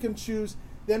then you can choose.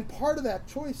 then part of that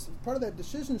choice, part of that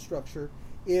decision structure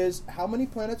is how many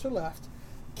planets are left.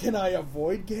 Can I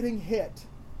avoid getting hit?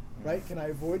 Right? Can I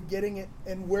avoid getting it?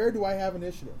 And where do I have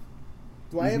initiative?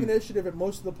 Do I have initiative at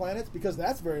most of the planets? Because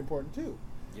that's very important too.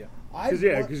 Yeah.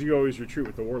 Because you always retreat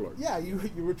with the warlord. Yeah, you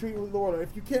retreat with the warlord.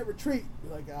 If you can't retreat,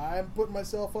 you're like, I'm putting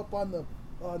myself up on the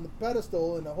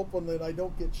pedestal and hoping that I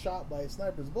don't get shot by a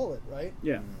sniper's bullet, right?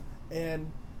 Yeah.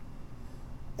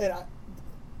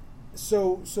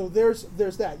 So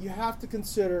there's that. You have to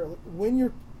consider when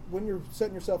you're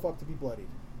setting yourself up to be bloodied.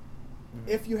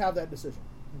 If you have that decision,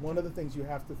 one of the things you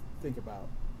have to think about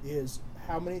is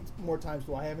how many more times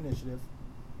do I have initiative,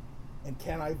 and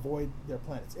can I avoid their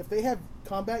planets? If they have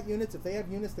combat units, if they have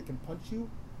units that can punch you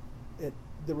at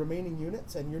the remaining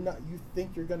units, and you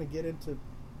think you're going to get into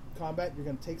combat, you're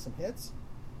going to take some hits,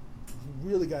 you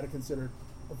really got to consider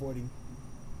avoiding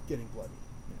getting bloody.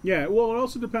 Yeah, well, it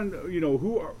also depends.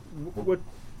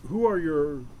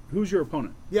 Who's your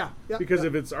opponent? Yeah. Because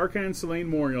if it's Arcann Selene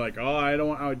Moore, you're like, I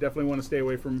definitely want to stay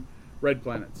away from red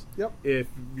planets. Yep. If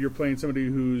you're playing somebody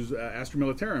who's Astra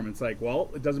Militarum, it's like,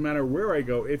 well, it doesn't matter where I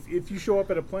go. If you show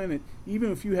up at a planet,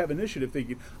 even if you have initiative,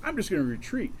 thinking I'm just going to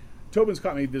retreat. Tobin's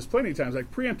caught me this plenty of times,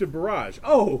 like preemptive barrage.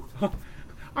 Oh.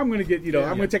 I'm going to get,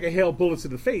 I'm going to take a hail bullets to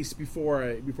the face before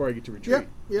I get to retreat.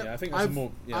 Yeah, I think that's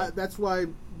more. Yeah. That's why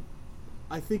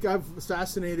I think I've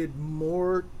assassinated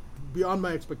more beyond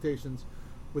my expectations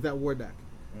with that war deck,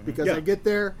 because I get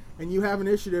there and you have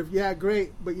initiative. Yeah,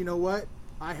 great, but you know what?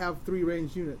 I have 3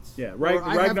 ranged units. Yeah, right. Or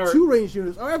I have 2 ranged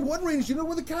units. Or I have 1 ranged unit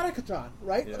with a Catacatan,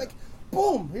 right? Yeah. Like,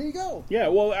 boom, here you go. Yeah.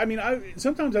 Well, I mean,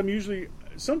 sometimes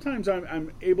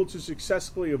I'm able to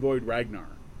successfully avoid Ragnar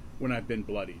when I've been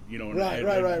bloodied,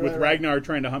 Right. With Ragnar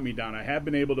trying to hunt me down, I have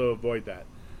been able to avoid that.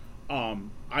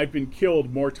 I've been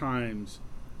killed more times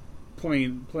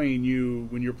playing you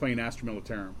when you're playing Astra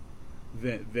Militarum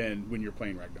than when you're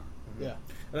playing Ragnar. Yeah.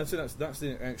 And I'd say that's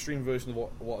the extreme version of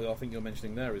what I think you're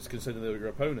mentioning there, is considering your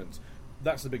opponents.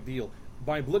 That's the big deal.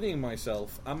 By bloodying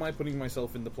myself, am I putting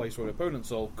myself in the place where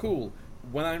opponents are, cool,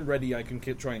 when I'm ready I can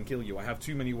try and kill you. I have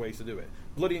too many ways to do it.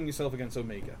 Bloodying yourself against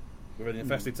Omega with an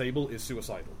infested table is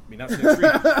suicidal. I mean, that's an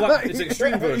extreme, it's an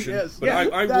extreme version, Yes. but Yeah,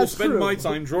 I will that's spend true. my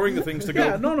time drawing the things to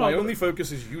go, No, my only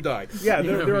focus is you die. Yeah,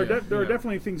 there are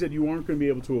definitely things that you aren't going to be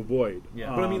able to avoid.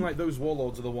 Yeah, but I mean, like, those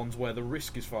warlords are the ones where the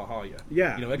risk is far higher.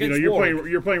 Yeah, Against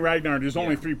you're playing Ragnar. There's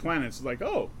only Yeah. 3 planets. It's like,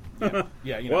 oh,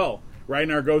 Yeah, well,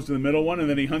 Ragnar goes to the middle one and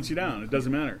then he hunts you down. It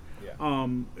doesn't matter. Yeah.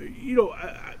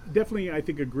 I definitely, I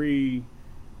think, agree.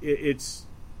 It's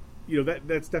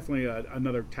that's definitely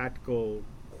another tactical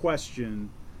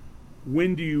question.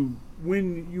 When you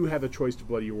have a choice to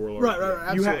bloody your warlord, Right,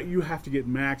 absolutely. you have to get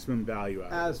maximum value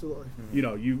out of it. Absolutely.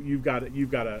 You've got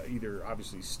to either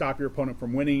obviously stop your opponent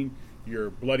from winning. You're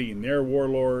bloodying their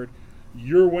warlord.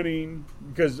 You're winning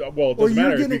because it doesn't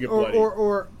matter if you get bloody.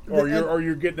 Or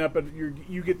you're getting up and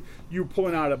you're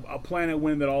pulling out a planet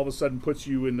win that all of a sudden puts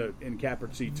you in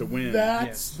captain's seat to win.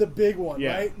 That's the big one,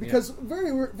 Yeah. right? Because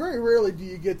very rarely do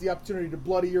you get the opportunity to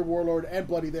bloody your warlord and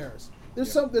bloody theirs. There's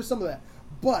some of that,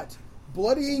 but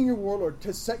bloodying your warlord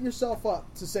to set yourself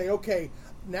up to say, okay,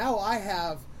 now I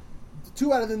have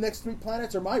 2 out of the next 3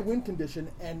 planets are my win condition,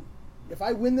 and if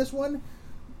I win this one,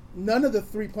 none of the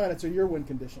 3 planets are your win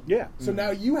condition. Yeah. So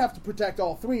now you have to protect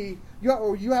all 3,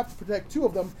 or you have to protect 2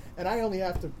 of them, and I only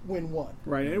have to win 1.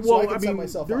 Right. And, So well, I can set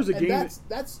myself there was up. a game. And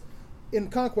that's in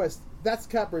Conquest. That's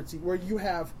catbird seat where you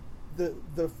have the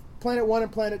planet 1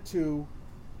 and planet 2.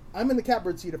 I'm in the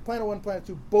catbird seat. If planet 1 and planet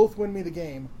 2 both win me the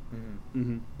game,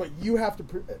 but you have to.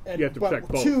 You have to protect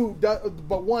both. 2,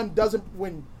 but 1 doesn't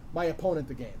win my opponent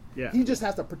the game. Yeah. He just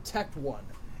has to protect 1.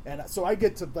 And so I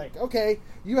get to okay,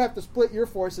 you have to split your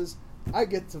forces. I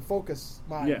get to focus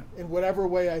mine in whatever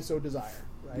way I so desire.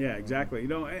 Right? Yeah, exactly.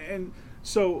 And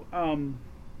so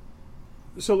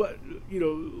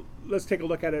let's take a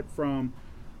look at it from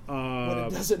When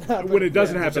it doesn't happen. When it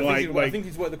doesn't Yeah, happen, I think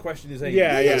it's where the question is aimed.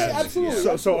 Yeah,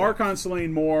 absolutely. So Archon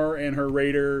Selene Moore and her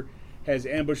raider has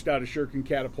ambushed out a shuriken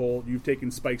catapult. You've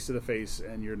taken spikes to the face,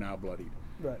 and you're now bloodied.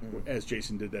 Right. As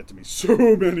Jason did that to me so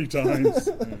many times.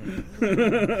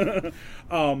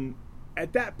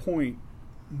 At that point,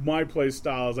 my play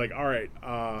style is like, all right,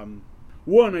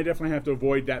 one, I definitely have to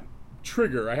avoid that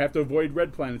trigger. I have to avoid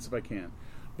red planets if I can.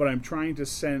 But I'm trying to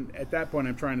at that point,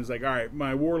 all right,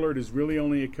 my warlord is really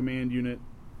only a command unit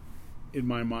in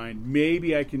my mind.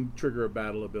 Maybe I can trigger a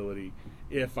battle ability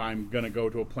if I'm going to go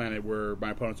to a planet where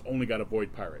my opponent's only got a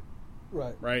void pirate.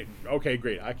 Right? Okay,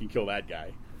 great. I can kill that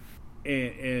guy.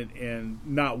 And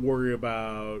not worry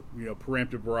about,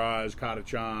 preemptive barrage,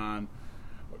 Katachan.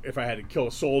 If I had to kill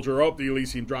a soldier, the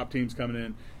Elysian drop team's coming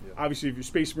in. Yeah. Obviously, if you're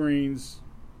Space Marines,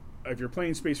 if you're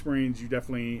playing Space Marines, you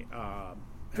definitely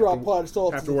Drop pod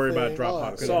assault. have to worry about drop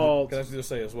pod assault. Can I just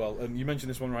say as well? You mentioned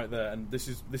this one right there, and this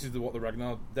is what the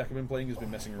Ragnar deck I've been playing has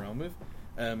been messing around with.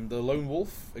 The Lone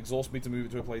Wolf exhausts me to move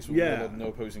it to a place with no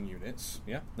opposing units.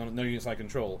 Yeah, no units I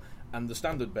control, and the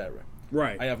Standard Bearer.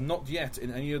 Right. I have not yet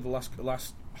in any of the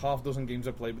last half dozen games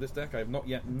I've played with this deck. I have not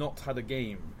yet had a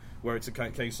game where it's a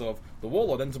case of the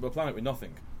Warlord ends up a planet with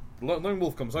nothing. The Lone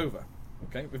Wolf comes over.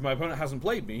 Okay, if my opponent hasn't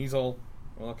played me, he's all,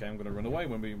 well, okay, I'm going to run away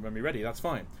when we're ready. That's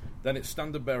fine. Then it's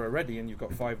Standard Bearer ready, and you've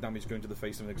got 5 damage going to the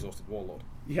face of an exhausted Warlord.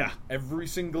 Yeah. Every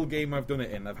single game I've done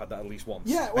it in, I've had that at least once.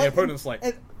 Yeah, my opponent's like,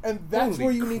 and that's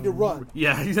where you need to run.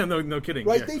 Yeah, no kidding.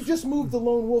 Right? Yeah. They just moved the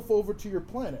Lone Wolf over to your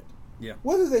planet. Yeah.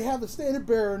 Whether they have the Standard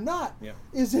Bearer or not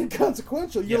is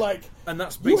inconsequential. You're like, and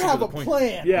that's you basically have the a point.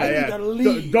 plan. Yeah, I need to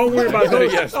leave. Don't worry about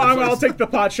those. Yes, I'll take the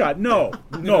pot shot. No.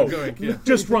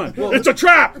 Just run. It's a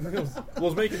trap.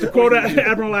 Was making the Quote point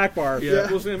Admiral Akbar.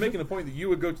 Yeah, was making the point that you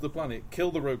would go to the planet,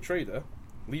 kill the rogue trader,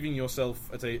 leaving yourself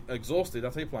exhausted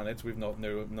at a planet with none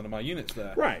of my units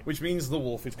there. Right. Which means the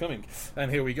wolf is coming, and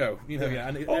here we go. You know,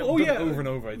 and over and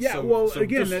over. It's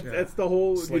that's the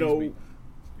whole.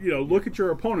 Look at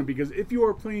your opponent, because if you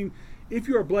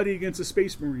are bloody against a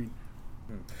Space Marine,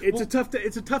 it's a tough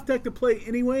deck to play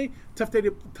anyway. Tough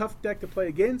deck to play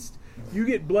against. You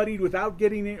get bloodied without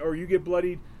getting it, or you get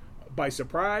bloodied by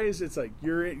surprise. It's like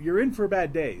you're in for a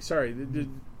bad day. Sorry,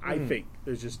 I think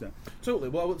there's just no. Totally.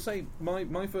 Well, I would say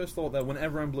my first thought there,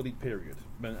 whenever I'm bloodied, period,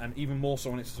 and even more so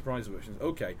when it's a surprise version, is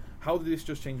okay, how did this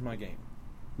just change my game?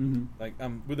 Mm-hmm. Like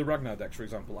with the Ragnar decks, for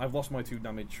example, I've lost my 2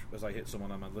 damage as I hit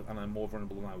someone, and I'm more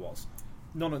vulnerable than I was.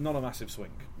 Not a massive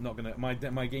swing. Not gonna.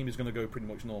 My game is gonna go pretty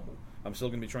much normal. I'm still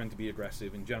gonna be trying to be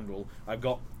aggressive in general.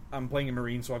 I'm playing a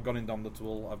Marine, so I've got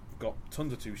Indomitable. I've got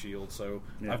tons of 2 shields, so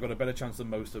I've got a better chance than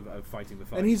most of fighting the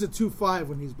fight. And he's a 2/5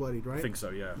 when he's bloodied, right? I think so.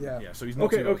 Yeah. Yeah. So he's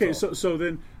not okay.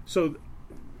 So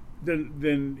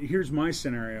then here's my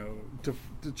scenario to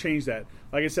change that.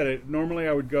 Like I said, normally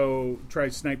I would go try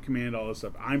snipe command, all this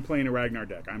stuff. I'm playing a Ragnar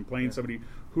deck. I'm playing somebody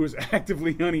who is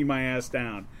actively hunting my ass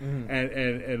down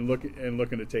and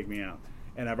looking to take me out.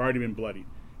 And I've already been bloodied.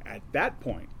 At that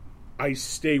point, I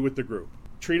stay with the group.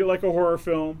 Treat it like a horror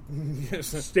film.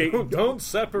 Yes. Don't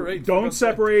separate. Don't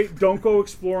separate. Don't go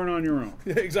exploring on your own.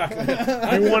 Exactly.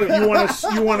 You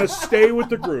want to stay with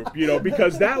the group,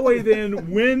 because that way, then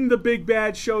when the big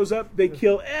bad shows up, they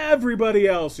kill everybody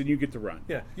else, and you get to run.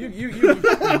 Yeah. You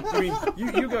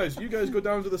guys go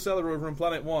down to the cellar over on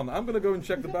Planet 1. I'm going to go and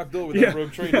check the back door with that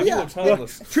rogue trader. He looks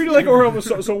harmless. Well, treat it like a horror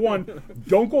film. So one,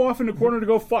 don't go off in the corner to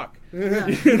go fuck.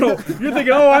 You're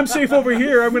thinking, I'm safe over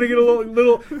here. I'm going to get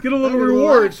a little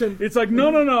reward. It's like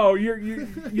no. You're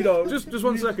just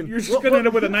 1 second. You're just going to end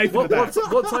up with a knife in the back.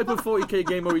 What type of 40k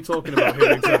game are we talking about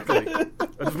here exactly?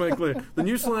 I just make it clear. The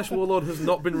new Slaanesh Warlord has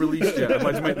not been released yet. I'd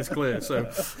like to make this clear.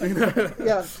 So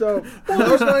yeah. So I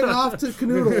was going off to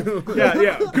Canoodle.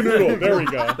 Yeah. Canoodle. There we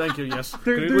go. Thank you. Yes.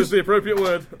 Canoodle is the appropriate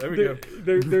word. There we go.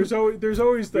 There's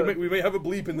always the. We may have a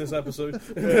bleep in this episode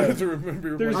to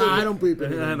remember. I don't bleep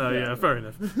it. Yeah, fair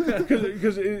enough.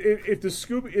 Because if the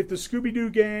Scooby-Doo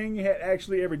gang had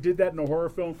actually ever did that in a horror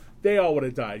film, they all would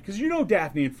have died. Because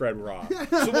Daphne and Fred were off.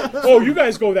 You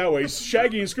guys go that way.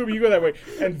 Shaggy and Scooby, you go that way.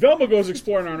 And Velma goes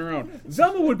exploring on her own.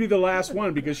 Zelma would be the last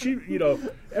one, because she,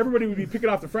 everybody would be picking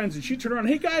off the friends, and she'd turn around,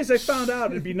 hey guys, I found out.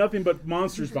 It'd be nothing but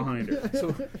monsters behind her.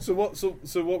 So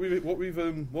what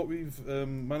we've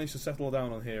managed to settle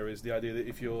down on here is the idea that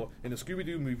if you're in a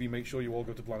Scooby-Doo movie, make sure you all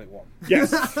go to Planet 1.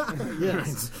 Yes.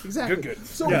 Yes. Exactly. Good.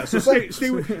 So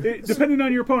stay with, depending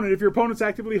on your opponent. If your opponent's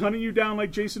actively hunting you down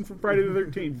like Jason from Friday the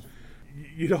 13th,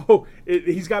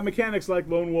 he's got mechanics like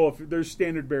Lone Wolf. There's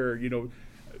Standard Bearer.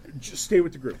 Just stay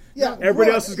with the group. Yeah,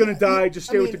 everybody else is going to die. Just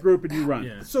stay with the group, and you run.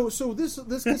 Yeah. So this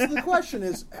gets to the question: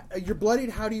 is you're bloodied?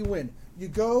 How do you win? You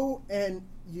go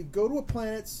to a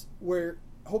planet where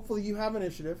hopefully you have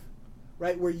initiative,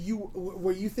 right? Where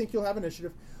you think you'll have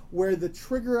initiative. Where the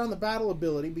trigger on the battle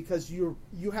ability, because you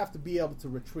have to be able to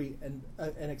retreat and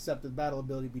accept the battle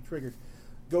ability be triggered.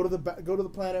 Go to the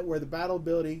planet where the battle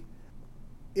ability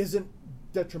isn't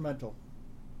detrimental,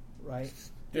 right?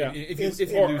 Yeah,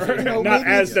 not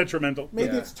as detrimental.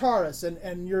 Maybe it's Taurus, and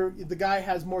the guy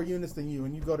has more units than you,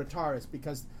 and you go to Taurus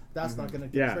because that's not going to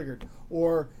get triggered.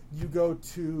 Or you go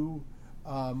to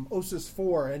Ossus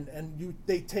 4, and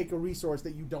they take a resource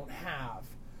that you don't have.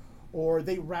 Or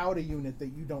they route a unit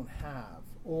that you don't have.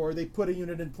 Or they put a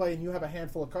unit in play and you have a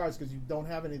handful of cards because you don't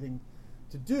have anything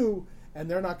to do. and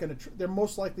they're not going to. They're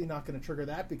most likely not going to trigger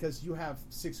that because you have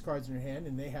 6 cards in your hand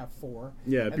and they have 4.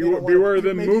 Yeah, and beware of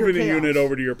them maybe you're moving a chaos, unit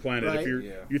over to your planet. right?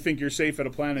 If you think you're safe at a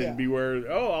planet, beware.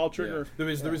 Oh, I'll trigger. Yeah.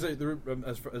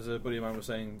 As a buddy of mine was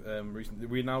saying recently,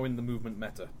 we're now in the movement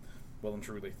meta. Well and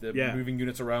truly, the moving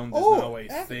units around is now a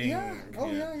thing. Yeah.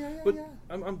 Oh yeah. But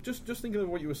I'm just thinking of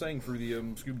what you were saying through the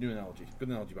Scooby-Doo analogy. Good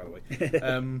analogy, by the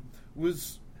way.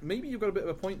 Was maybe you've got a bit of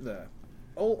a point there.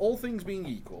 All things being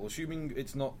equal, assuming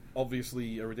it's not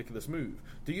obviously a ridiculous move,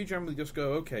 do you generally just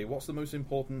go, okay, what's the most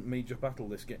important major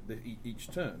battle each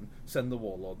turn? Send the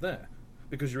Warlord there.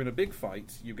 Because you're in a big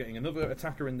fight, you're getting another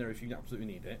attacker in there if you absolutely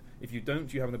need it. If you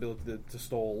don't, you have an ability to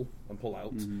stall and pull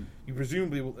out. Mm-hmm. You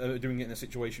presumably are doing it in a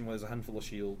situation where there's a handful of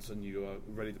shields and you are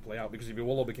ready to play out. Because if your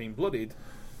Warlord became bloodied,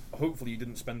 hopefully you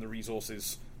didn't spend the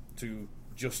resources to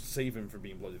just save him from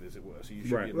being bloodied, as it were. So you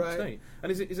should be in that state.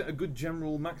 And is it a good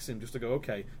general maxim just to go,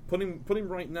 okay, put him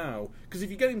right now? Because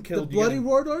if you get him killed, the bloody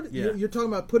warlord. Yeah. You're talking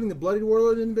about putting the bloody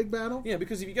warlord in big battle. Yeah,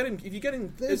 because if you get him,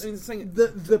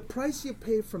 the price you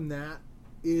pay from that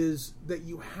is that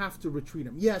you have to retreat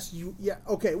him. Yes,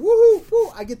 okay, woohoo,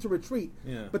 woo, I get to retreat.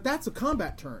 Yeah. But that's a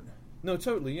combat turn. No,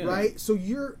 totally, yeah. Right? So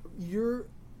you're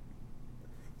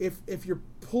if you're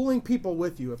pulling people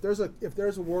with you, if there's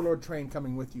a warlord train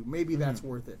coming with you, maybe that's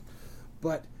worth it.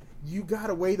 But you got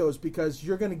to weigh those because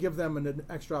you're going to give them an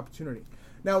extra opportunity.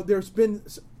 Now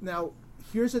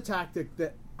here's a tactic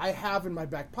that I have in my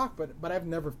back pocket, but I've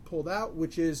never pulled out,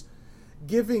 which is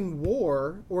giving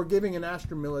war or giving an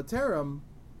Astra Militarum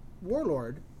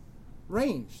warlord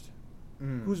ranged,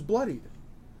 who's bloodied,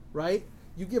 right?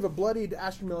 You give a bloodied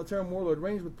Astra Militarum warlord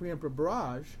ranged with preemptive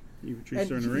barrage, you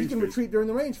can retreat during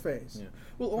the range phase. Yeah.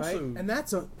 Well, also, right? And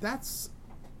that's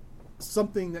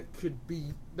something that could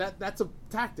be that's a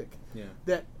tactic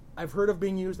that I've heard of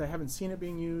being used. I haven't seen it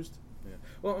being used. Yeah.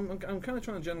 Well, I'm kind of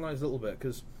trying to generalize a little bit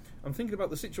because I'm thinking about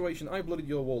the situation. I blooded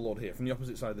your warlord here from the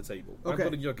opposite side of the table. Okay. I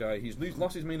blooded your guy. He's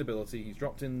lost his main ability. He's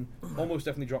almost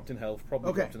definitely dropped in health.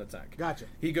 Probably dropped in attack. Gotcha.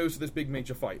 He goes to this big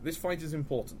major fight. This fight is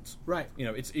important. Right. You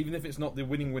know, it's even if it's not the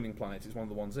winning planet, it's one of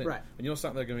the ones in. Right. And you're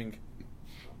sat there going,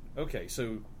 okay,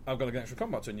 so I've got to get an extra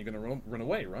combat turn. You're going to run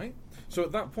away, right? So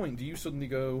at that point, do you suddenly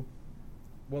go,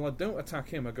 well, I don't attack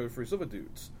him. I go for his other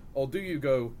dudes. Or do you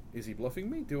go, is he bluffing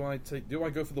me? Do I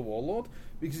go for the warlord?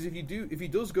 Because if he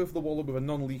does go for the warlord with a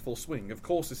non-lethal swing, of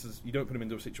course you don't put him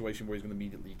into a situation where he's going to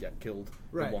immediately get killed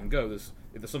in one go. If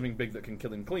there's something big that can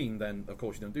kill him clean, then of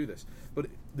course you don't do this. But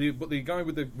the guy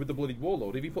with the bloodied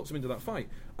warlord, if he puts him into that fight,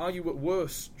 are you at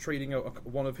worst trading out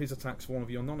one of his attacks for one of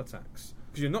your non-attacks?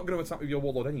 Because you're not going to attack with your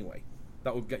warlord anyway.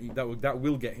 That will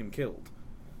get him killed.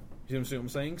 You see what I'm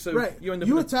saying? So right.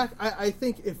 you attack. I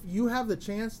think if you have the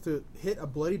chance to hit a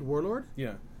bloodied warlord,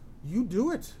 you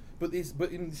do it. But you see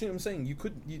what I'm saying?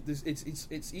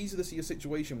 It's easy to see a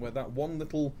situation where that one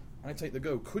little I take the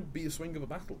go could be a swing of a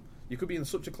battle. You could be in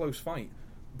such a close fight,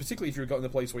 particularly if you've got in a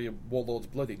place where your warlord's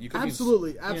bloodied. You could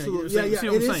absolutely. It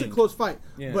is a close fight.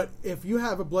 Yeah. But if you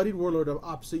have a bloodied warlord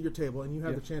opposite your table and you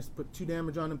have the chance to put 2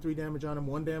 damage on him, 3 damage on him,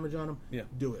 1 damage on him,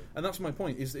 do it. And that's my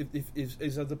point. Is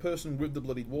as the person with the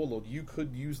bloodied warlord, you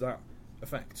could use that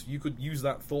effect. You could use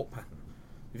that thought pattern.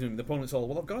 If the opponent's all,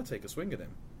 well, I've got to take a swing at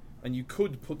him. And you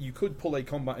could pull a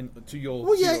combat to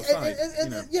your side.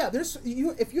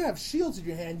 If you have shields in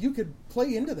your hand, you could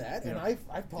play into that, and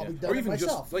I've probably done it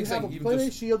myself. You have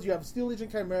plenty shields, you have Steel Legion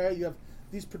Chimera, you have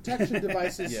these protection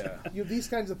devices, you have these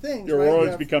kinds of things. Your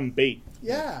warlords become bait.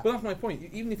 Yeah, but that's my point.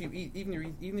 Even if you're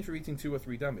eating 2 or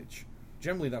 3 damage,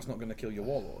 generally that's not going to kill your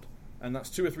warlord. And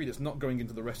that's 2 or 3 that's not going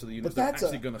into the rest of the units that are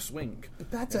actually going to swing. But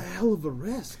that's a hell of a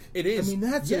risk. It is. I mean,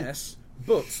 that's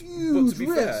But to be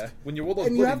fair, when your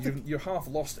warlord's bloodied, you're half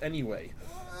lost anyway.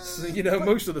 So,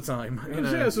 most of the time.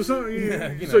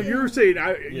 So you're saying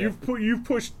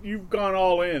you've gone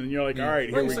all in, and you're like, all right,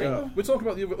 here we go. We're talking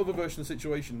about the other version of the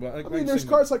situation. Where, there's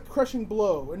cards like Crushing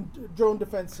Blow and Drone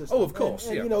Defense System. Oh, of course,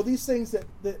 and these things that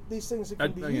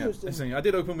can be used. I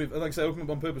did open with, like I said, open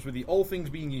up on purpose with the all things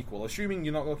being equal, assuming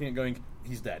you're not looking at going,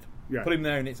 he's dead. Yeah. Put him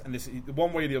there, and this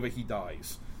one way or the other, he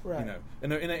dies. Right.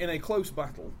 In a close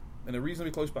battle. In a reasonably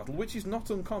close battle, which is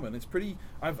not uncommon. It's pretty.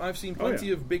 I've seen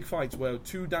plenty of big fights where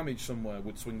 2 damage somewhere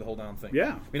would swing the whole damn thing.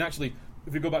 Yeah. I mean, actually,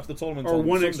 if you go back to the tournament or on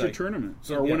one Sunday, extra tournament,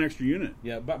 or one extra unit.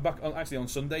 Yeah, back actually on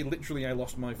Sunday, literally, I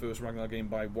lost my first Ragnar game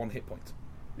by 1 hit point.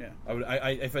 Yeah.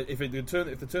 If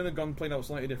the turn had gone played out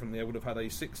slightly differently, I would have had a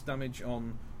 6 damage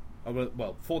on,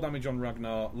 4 damage on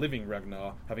Ragnar, living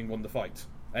Ragnar, having won the fight.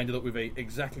 I ended up with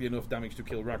exactly enough damage to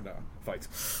kill Ragnar fight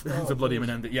to bloody him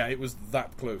and end it. Yeah, it was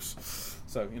that close.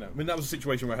 So that was a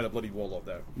situation where I had a bloody warlord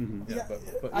there.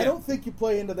 I don't think you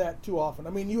play into that too often. I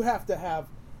mean, you have to have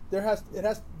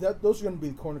those are going to be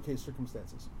the corner case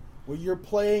circumstances where you're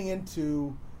playing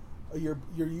into you're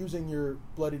using your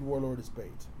bloodied warlord as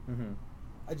bait. Mm-hmm.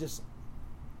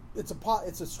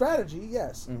 It's a strategy,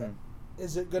 yes. Mm-hmm.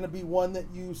 Is it going to be one that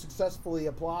you successfully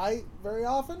apply very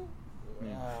often?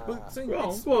 That's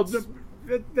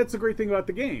the great thing about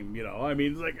the game. I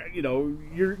mean, it's like,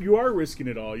 you are risking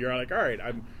it all. You're like, all right,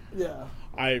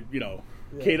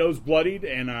 Kato's bloodied,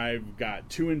 and I've got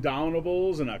 2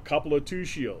 Indomitables and a couple of 2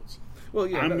 shields. Well,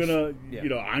 yeah,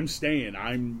 I'm staying.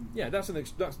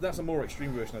 That's a more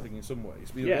extreme version, I think, in some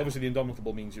ways. Yeah. Obviously, the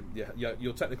Indomitable means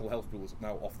your technical health pool is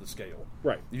now off the scale.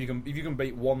 Right. If you can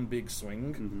bait one big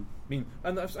swing, mm-hmm. I mean,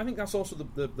 and I think that's also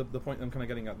the point I'm kind of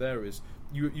getting at there is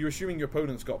you're assuming your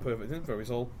opponent's got perfect info. It's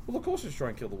all, well, of course, just try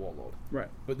and kill the warlord. Right.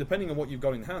 But depending on what you've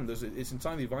got in hand, it's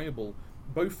entirely viable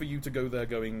both for you to go there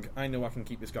going, I know I can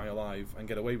keep this guy alive and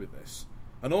get away with this,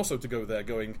 and also to go there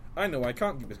going, I know I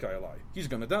can't keep this guy alive. He's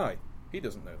going to die. He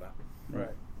doesn't know that. Right.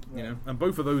 And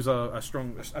both of those are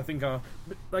strong. I think I'm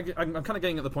kind of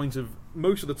getting at the point of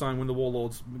most of the time when the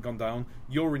warlord's gone down,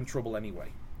 you're in trouble anyway.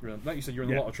 Like you said, you're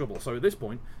in a lot of trouble. So at this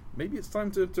point, maybe it's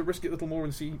time to risk it a little more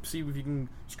and see if you can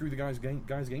screw the guy's game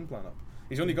plan up.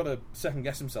 He's only got to second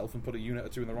guess himself and put a unit or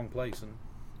 2 in the wrong place, and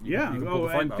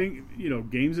I think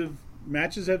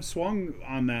matches have swung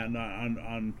on that.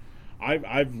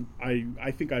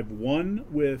 I think I've won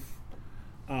with.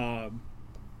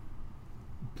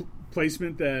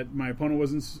 Placement that my opponent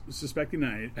wasn't suspecting,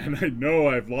 and I know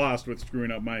I've lost with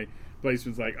screwing up my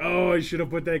placements. Like, I should have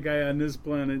put that guy on this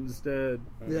planet instead.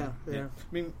 Yeah. I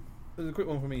mean, there's a quick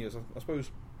one for me is I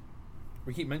suppose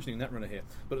we keep mentioning Netrunner here,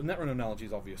 but the Netrunner analogy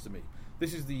is obvious to me.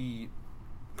 This is the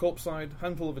corpse side,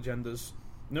 handful of agendas,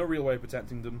 no real way of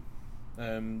protecting them.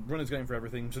 Runner's going for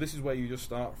everything, so this is where you just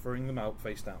start throwing them out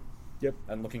face down. Yep.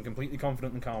 And looking completely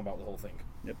confident and calm about the whole thing.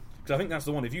 Yep. Because I think that's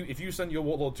the one. If you send your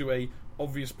warlord to a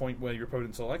obvious point where your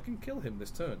opponent's all, I can kill him this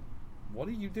turn. What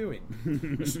are you doing?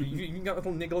 you can get a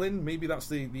little niggle in. Maybe that's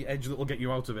the edge that will get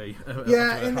you out of a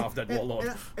half dead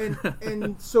warlord.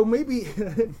 And so maybe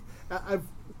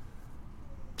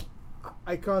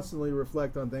I constantly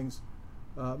reflect on things,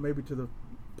 maybe to the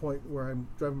point where I'm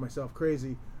driving myself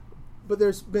crazy. But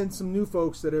there's been some new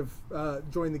folks that have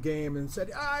joined the game and said,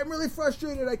 I'm really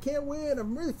frustrated. I can't win.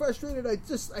 I'm really frustrated. I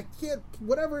can't,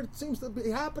 whatever it seems to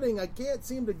be happening, I can't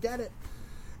seem to get it.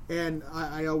 And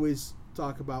I always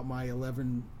talk about my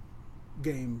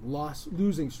 11-game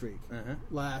losing streak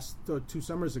last 2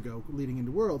 summers ago, leading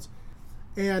into Worlds.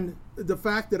 And the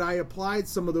fact that I applied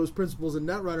some of those principles in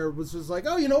Netrunner was just like,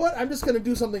 you know what? I'm just going to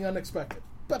do something unexpected.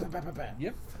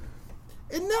 Yep.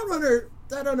 In Netrunner,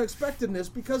 that unexpectedness,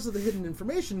 because of the hidden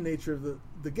information nature of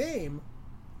the game,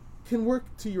 can work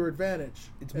to your advantage.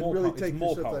 It's more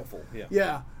powerful.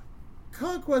 Yeah.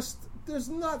 Conquest, there's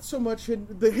not so much hidden.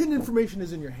 The hidden information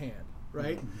is in your hand,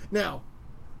 right? Mm-hmm. Now,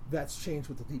 that's changed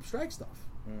with the deep strike stuff.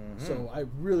 Mm-hmm. So I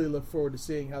really look forward to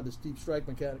seeing how this deep strike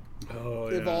mechanic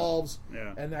evolves,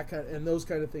 and and those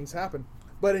kind of things happen.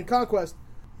 But in Conquest,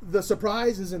 the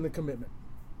surprise is in the commitment.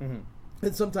 Mm-hmm.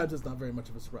 And sometimes it's not very much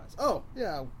of a surprise. Oh,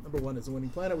 yeah, number 1 is a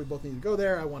winning planet. We both need to go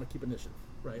there. I want to keep initiative,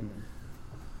 right? Mm-hmm.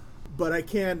 But I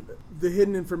can't... The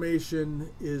hidden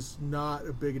information is not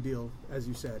a big a deal, as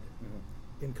you said,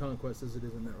 in Conquest as it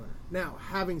is in Netrunner. Now,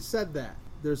 having said that,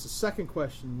 there's a second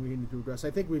question we need to address.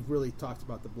 I think we've really talked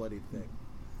about the bloodied thing.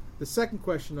 The second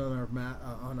question on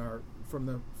from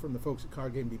the folks at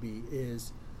Card Game DB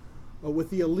is...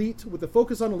 with the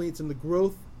focus on elites and the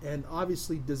growth and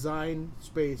obviously design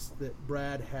space that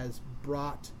Brad has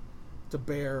brought to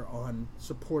bear on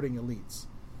supporting elites,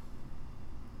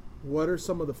 what are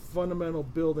some of the fundamental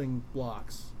building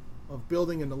blocks of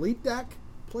building an elite deck,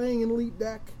 playing an elite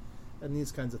deck, and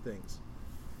these kinds of things?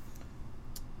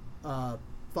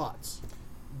 Thoughts?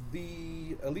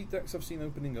 The elite decks I've seen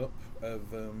opening up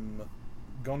have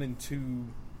gone into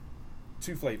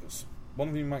 2 flavors. One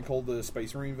of them you might call the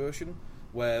Space Marine version,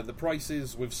 where the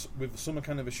prices with some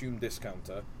kind of assumed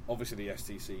discounter, obviously the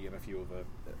STC and a few other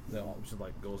options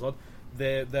like Gorzod,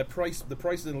 the price of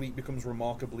the elite becomes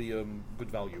remarkably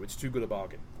good value. It's too good a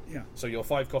bargain. Yeah. So your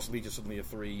 5-cost elite is suddenly a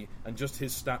 3, and just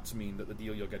his stats mean that the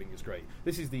deal you're getting is great.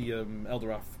 This is the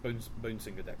Eldrath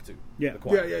Bonesinger deck too. Yeah.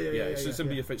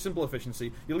 It's simple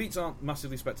efficiency. Your elites aren't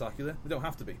massively spectacular. They don't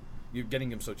have to be. You're getting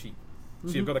them so cheap.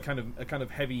 So you've got a kind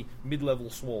of heavy mid-level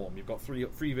swarm. You've got three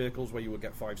vehicles where you would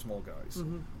get 5 small guys.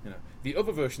 Mm-hmm. The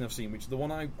other version I've seen, which is the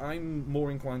one I'm more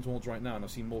inclined towards right now, and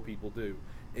I've seen more people do,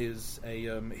 is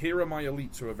a here are my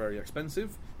elites who are very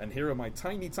expensive, and here are my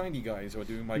tiny guys who are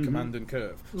doing my command and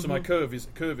curve. So my curve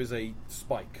is a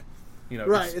spike. You know,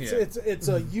 Right, it's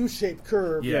a U-shaped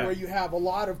curve Yeah. where you have a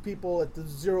lot of people at the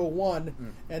 0-1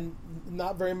 and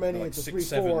not very many Like at the 6,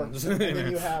 3-4, 7s. and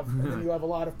then you have a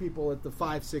lot of people at the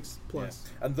 5-6 plus.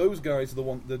 Yeah. And those guys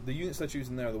are the units they're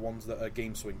choosing there are the ones that are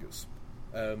game swingers.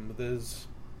 There's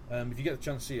if you get a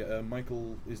chance to see it,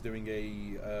 Michael is doing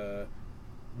a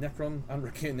Necron and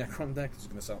Rakir Necron deck. This is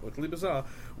going to sound utterly bizarre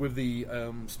with the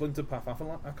Splinter Path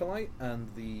Acolyte and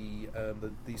the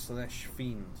Slaanesh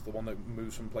Fiend, the one that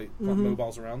moves from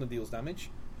mobiles around and deals damage.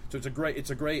 So it's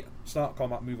a great start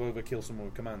combat, move over, kill someone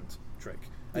with command trick,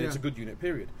 and it's a good unit.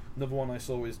 Period. Another one I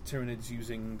saw is Tyranids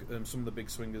using some of the big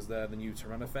swingers there. The new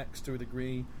Tyrannofex to a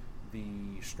degree.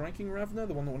 The Striking Ravner,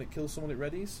 the one that when it kills someone it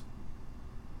readies.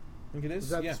 I think it is. Is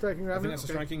that the Striking Ravner? I think that's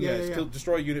the Okay. striking. Yeah, Yeah, yeah. Kill,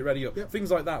 destroy a unit, ready up. Yep. Things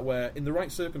like that, where in the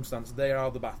right circumstance they are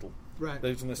the battle. Right.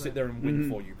 They're just going to sit there and win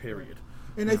for you. Period.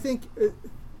 And I think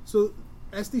so.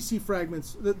 SDC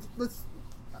fragments.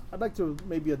 I'd like to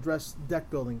maybe address deck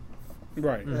building.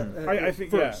 Right. I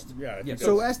think first. Yeah. I think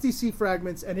So that's- SDC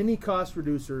fragments and any cost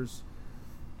reducers,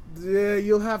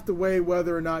 you'll have to weigh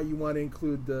whether or not you want to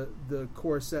include the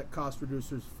core set cost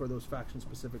reducers for those faction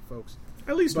specific folks.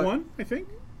 at least but- one, I think.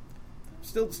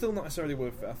 Still not necessarily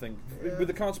worth it. I think with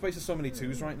the card space, there's so many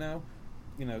twos right now.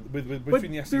 You know,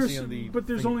 between the SDC and the.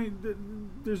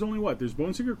 There's only what? There's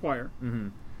Boneseeker Choir. Mm-hmm.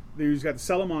 There's got the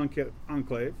Selim Enclave.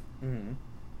 Mm-hmm.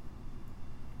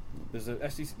 There's the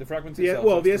SDC, the fragment Yeah, itself.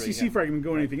 well, the that's SDC three, yeah. fragment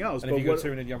can go anything else. And but if you go what-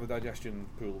 Tyranid, you have the digestion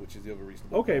pool, which is the other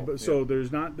reasonable. okay, call. but so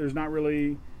there's not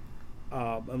really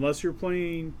unless you're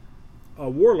playing a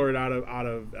Warlord out of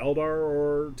Eldar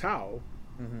or Tau,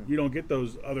 you don't get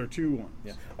those other two ones.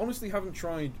 Yeah, honestly, haven't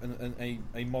tried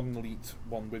a modern elite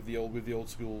one with the old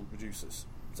school reducers,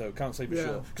 so can't say for Yeah,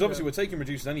 sure. Because obviously yeah. we're taking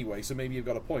reducers anyway, so maybe you've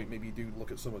got a point. Maybe you do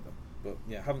look at some of them, but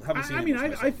yeah, haven't seen. I it mean, much I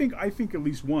myself. think at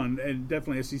least one, and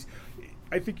definitely SDC.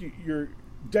 I think your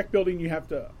deck building, you have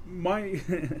to. My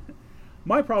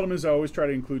my problem is I always try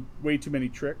to include way too many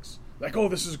tricks. Like, oh,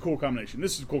 this is a cool combination.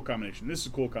 This is a cool combination. This is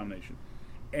a cool combination,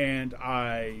 and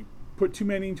I put too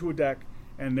many into a deck,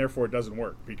 and therefore it doesn't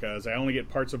work because I only get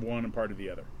parts of one and part of the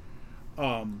other.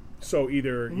 So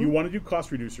either you want to do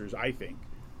cost reducers, I think,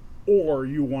 or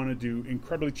you want to do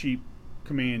incredibly cheap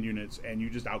command units and you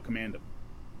just outcommand them.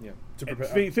 Yeah,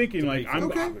 Thinking like I'm,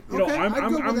 Okay, you know, okay, I'm I'd go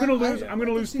with going to that. lose. I I'm going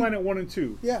to can lose see- Planet 1 and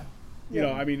 2. Yeah. You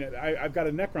know, I mean, I've got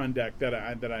a Necron deck that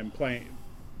I'm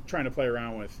trying to play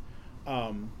around with,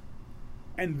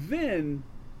 and then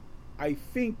I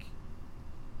think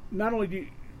not only do you,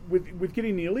 with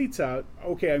getting the elites out,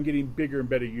 okay, I'm getting bigger and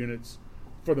better units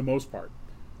for the most part.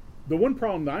 The one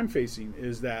problem that I'm facing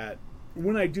is that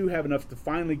when I do have enough to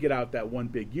finally get out that one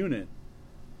big unit,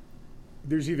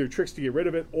 there's either tricks to get rid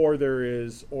of it, or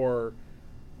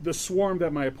the swarm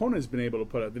that my opponent has been able to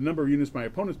put out, the number of units my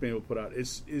opponent's been able to put out,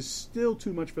 is still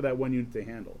too much for that one unit to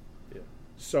handle. Yeah.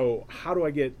 So how do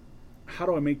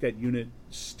I make that unit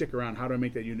stick around? How do I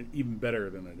make that unit even better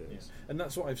than it is? Yeah. And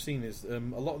that's what I've seen is a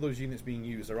lot of those units being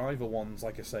used are either ones,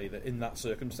 like I say, that in that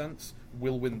circumstance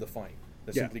will win the fight.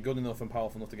 They're simply good enough and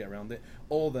powerful enough to get around it,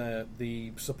 or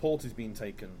the support is being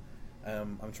taken.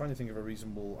 I'm trying to think of a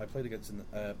reasonable. I played against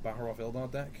a Baharov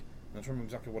Eldar deck, and I'm trying to remember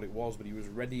exactly what it was, but he was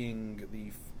readying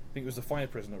I think it was the Fire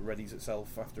Prison that readies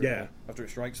itself after it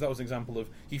strikes. So that was an example of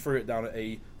he threw it down at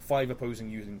a 5 opposing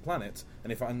using planet,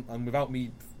 and without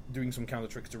me doing some counter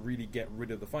tricks to really get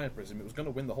rid of the Fire Prism, it was going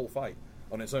to win the whole fight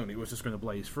on its own. It was just going to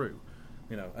blaze through.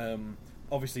 You know,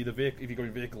 obviously if you go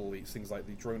in vehicle elites, things like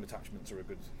the drone attachments are a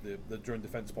good. The drone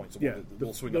defense points are one that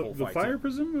will swing the whole fight. The Fire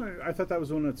Prism, I thought that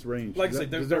was one that's ranged. Like I say, is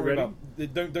don't that worry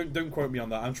ready? don't quote me on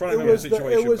that. I'm trying to It remember was the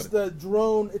situation. it was but the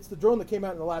drone. It's the drone that came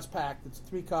out in the last pack. It's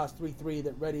 3 cost 3/3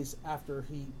 that readies after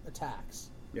he attacks.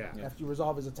 Yeah. After you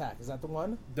resolve his attack, is that the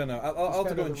one? don't know. I'll have to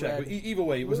kind go of and the check. red- But either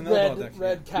way, it was an red, Eldar deck.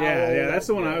 red cowl. Yeah, that's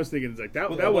the one yeah. I was thinking. It's like that.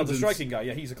 Well, that well, one's the striking guy,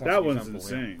 yeah, he's a classic That one's example,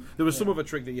 insane. Yeah. There was some other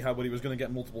trick that you had where he was going to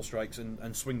get multiple strikes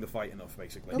and swing the fight enough,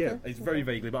 basically. Yeah. It's very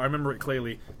vaguely, but I remember it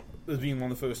clearly as being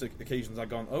one of the first occasions I'd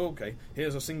gone, oh, okay,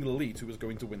 here's a single elite who was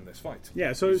going to win this fight.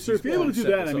 Yeah, so He's if you're able to do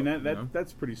set that, this I mean up,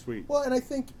 that's pretty sweet. Well, and I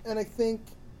think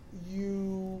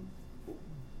you,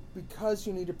 because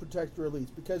you need to protect your elites,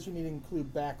 because you need to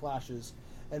include backlashes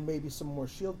and maybe some more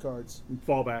shield cards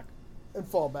Fall back. and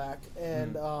fallback.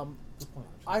 And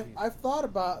I've thought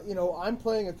about, I'm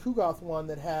playing a Kugoth one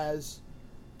that has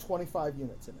 25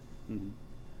 units in it. Mm-hmm.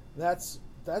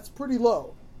 That's pretty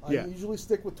low. I Yeah. usually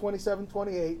stick with 27,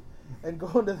 28, and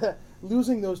going to that.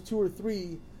 Losing those 2 or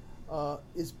 3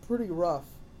 is pretty rough.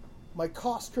 My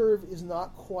cost curve is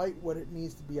not quite what it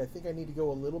needs to be. I think I need to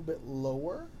go a little bit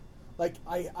lower. Like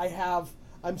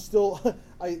I'm still,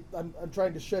 I'm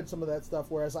trying to shed some of that stuff.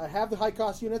 Whereas I have the high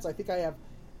cost units. I think I have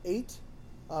 8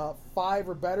 5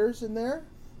 or betters in there,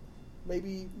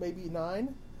 maybe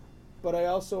 9, but I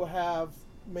also have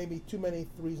maybe too many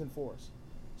 3s and 4s.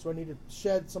 So I need to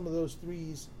shed some of those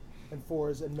 3s and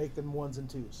 4s and make them 1s and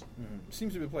 2s.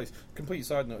 Seems to be a place. Complete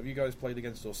side note: have you guys played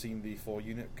against or seen the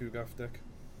 4-unit Kugath deck?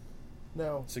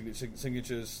 No.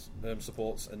 Signatures,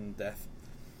 supports, and death.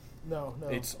 No.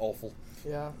 It's awful.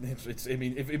 Yeah. It's. I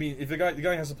mean, if the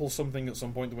guy has to pull something at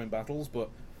some point to win battles, but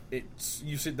it's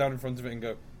you sit down in front of it and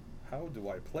go, how do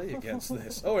I play against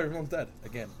this? Oh, everyone's dead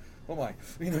again. Oh my!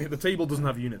 The table doesn't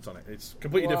have units on it. It's a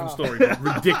completely different story. But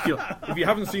ridiculous. If you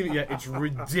haven't seen it yet, it's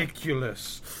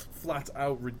ridiculous. Flat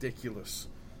out ridiculous.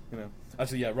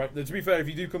 Actually, yeah. Right. To be fair, if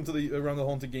you do come to around the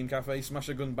Haunted Game Cafe,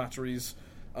 Smasher Gun batteries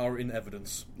are in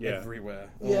evidence everywhere.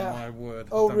 Yeah. Oh my word!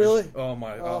 Oh really? Oh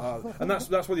my! And that's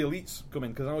where the elites come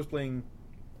in, because I was playing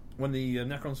when the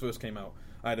Necrons first came out.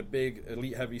 I had a big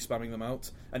elite heavy spamming them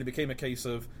out, and it became a case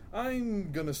of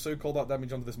I'm gonna soak all that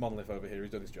damage onto this monolith over here.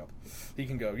 He's done his job. He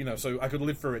can go, So I could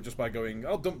live through it just by going,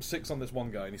 I'll dump 6 on this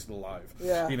one guy and he's still alive.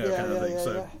 Yeah, kind of thing.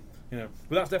 So,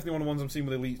 but that's definitely one of the ones I'm seeing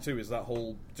with elite too. Is that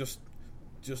whole just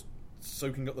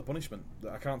soaking up the punishment.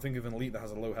 I can't think of an elite that has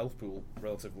a low health pool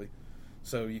relatively,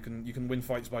 so you can win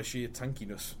fights by sheer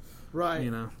tankiness. Right.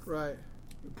 Right.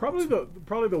 Probably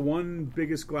the one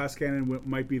biggest glass cannon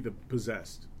might be the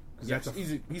possessed. Yes,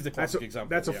 he's the classic example.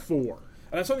 That's a 4, and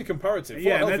that's only comparative. 4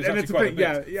 Yeah, health and is that's the quite thing.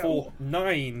 a bit. Yeah. 4,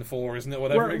 9, 4, isn't it?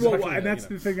 Whatever. Exactly. And that's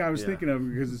the thing I was thinking of,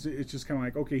 because it's just kind of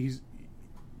like, okay, he's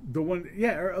the one.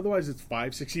 Yeah. Or otherwise, it's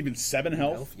 5, 6, even 7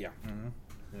 health. Yeah.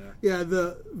 Yeah.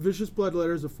 The Vicious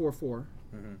Bloodletter is a 4/4.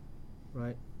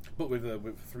 Right. But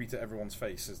with 3 to everyone's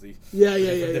face is the Yeah.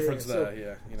 difference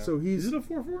there. So Is it a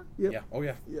 4/4? Yep. Yeah. Oh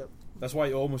yeah. Yep. That's why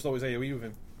you almost always AoE with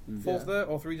him. 4's there,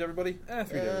 or 3 to everybody? 3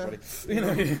 to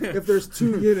everybody. If there's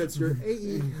 2 units, you're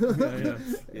AE.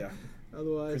 Yeah.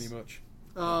 Otherwise, Pretty much.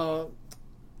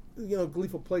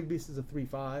 Gleeful Plague Beast is a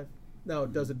 3/5. Now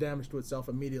it does a damage to itself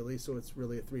immediately, so it's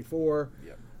really a 3/4.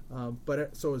 Yeah.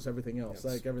 But so is everything else.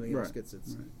 Yes. Like everything else Right.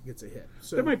 gets a hit.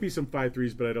 So There might be some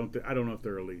 5/3s, but I don't know if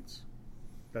they're elites.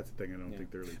 That's the thing. I don't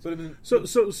think they're elites. But I mean,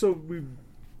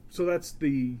 So that's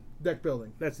the deck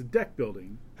building. deck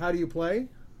building. How do you play?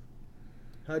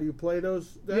 How do you play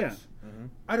those decks? Yeah.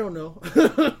 I don't know.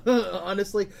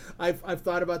 Honestly, I've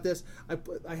thought about this.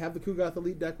 I have the Kugath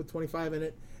Elite deck with 25 in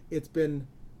it. It's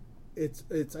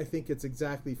I think it's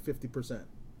exactly 50%.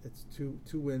 It's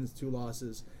two wins, 2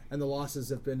 losses, and the losses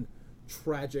have been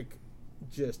tragic.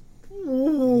 Just I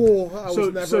was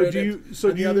never in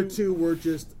it. The other 2 were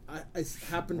just I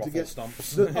happened to get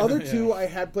stumps. the other 2 I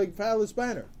had played Fabulous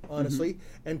Banner, honestly,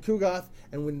 and Kugath.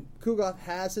 And when Kugath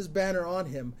has his banner on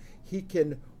him, he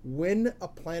can win a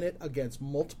planet against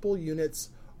multiple units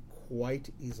quite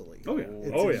easily. Oh yeah.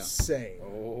 It's insane.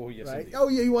 Oh yes, Right? indeed. Oh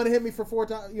yeah, you want to hit me for 4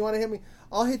 times? You want to hit me?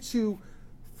 I'll hit you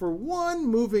for 1,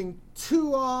 moving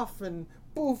 2 off, and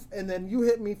poof, and then you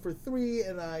hit me for 3,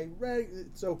 and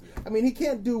so I mean he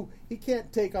can't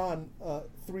take on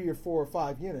 3 or 4 or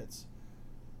 5 units,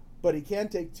 but he can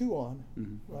take 2 on,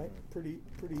 right? Pretty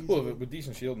easy. Well, with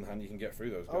decent shield in hand, you can get through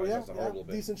those guys. Oh yeah, That's a horrible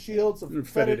bit. decent shields.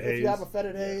 Fetid If you haze. have a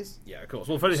Fetid Haze. Yeah, of course.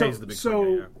 Well, Fetid Haze is the big So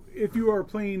thing. if you are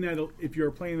playing that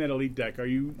elite deck, are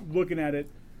you looking at it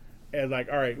as like,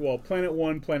 all right, well, planet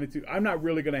 1, planet 2, I'm not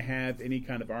really going to have any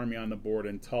kind of army on the board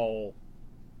until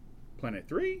planet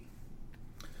 3?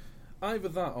 Either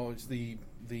that, or it's the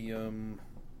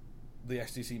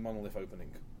STC monolith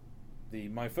opening.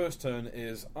 My first turn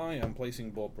is I am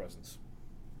placing board presence.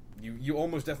 You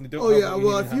almost definitely don't. Oh have yeah, what you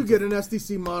well need in if you hand get an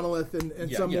SDC monolith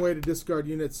and Yeah, some yeah. way to discard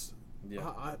units,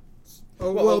 Yeah.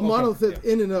 well, monolith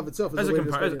yeah. in and of itself is as a way to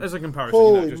a discard comparison,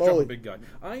 Holy just drop moly. a big guy.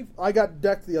 I got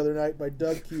decked the other night by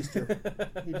Doug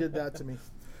Keister. He did that to me.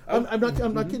 I'm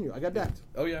not kidding you. I got decked.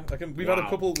 Oh yeah, we've had a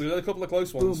couple of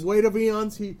close ones. The Weight of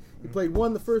Eons. He played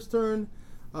 1 the first turn,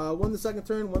 1 the second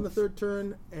turn, 1 the third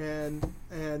turn, and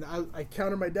I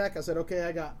countered my deck. I said, okay,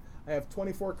 I have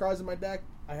 24 cards in my deck.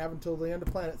 I have until the end of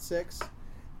Planet 6,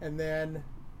 and then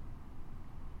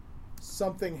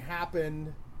something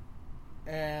happened,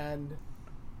 and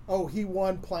he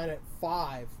won Planet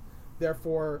 5.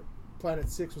 Therefore, Planet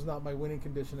 6 was not my winning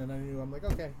condition, and I knew. I'm like,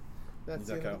 okay. That's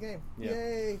the end of the game. Yeah.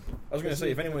 Yay! I was going to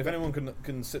say, if anyone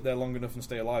can sit there long enough and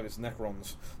stay alive, it's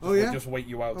Necrons. Just wait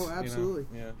you out. Oh, absolutely.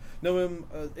 You know? Yeah.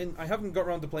 No, I haven't got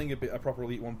around to playing a proper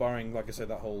elite one, barring, like I said,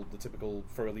 the typical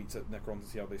for elites at Necrons and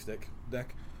see how they stick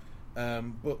deck.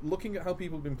 But looking at how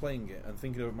people have been playing it and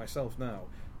thinking of it myself now,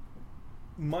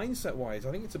 mindset-wise,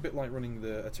 I think it's a bit like running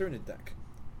a Tyranid deck.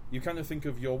 You kind of think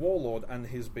of your warlord and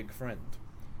his big friend.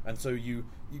 And so you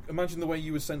imagine the way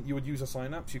you would use a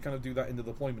synapse. You kind of do that in the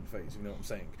deployment phase. You know what I'm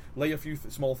saying? Lay a few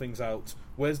small things out.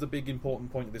 Where's the big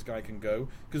important point that this guy can go?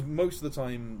 Because most of the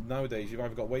time nowadays, you've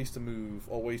either got ways to move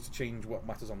or ways to change what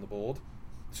matters on the board.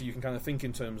 So you can kind of think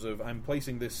in terms of, I'm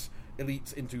placing this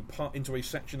elite into a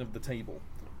section of the table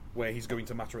where he's going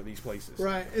to matter at these places.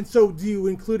 Right. And so, do you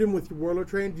include him with your warlord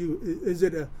train? Is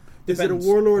it a Depends.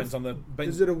 warlord? Depends on the.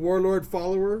 Is it a warlord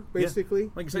follower, basically? Yeah.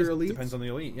 Like I say, your elite? depends on the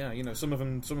elite. Yeah, you know, some of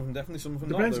them definitely, some of them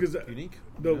Depends, not. 'cause They're unique.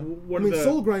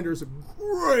 Soul Grinder is a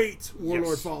great warlord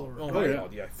Yes. follower. Oh my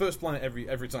god, yeah. First planet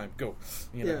every time. Go.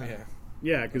 You know, Yeah.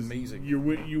 Yeah, because Amazing. you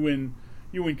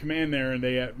win command there, and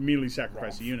they immediately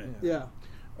sacrifice a unit Yeah.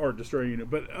 or destroy a unit.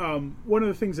 But one of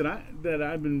the things that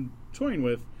I've been toying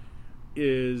with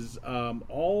is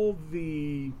all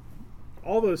the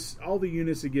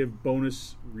units that give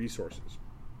bonus resources.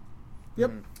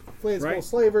 Yep. Flanskull Right.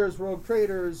 Slavers, Rogue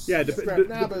Traders, Yeah, Scrap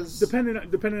Nabbas.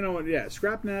 depending on what.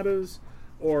 Scrap Nabbas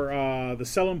or the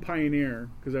Selim Pioneer,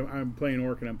 because I'm playing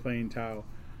Orc and I'm playing Tau.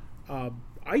 I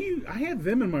have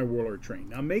them in my Warlord train.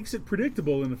 Now, makes it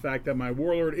predictable in the fact that my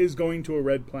Warlord is going to a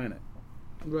red planet.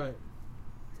 Right.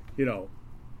 You know,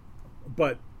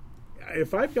 but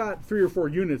if I've got 3 or 4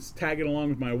 units tagging along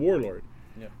with my Warlord,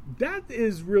 Yeah. that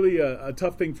is really a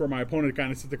tough thing for my opponent to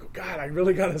kind of sit there and go, God, I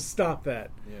really got to stop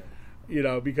that. Yeah. You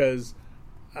know, because,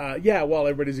 while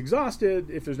everybody's exhausted,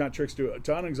 if there's not tricks to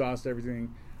unexhaust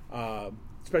everything,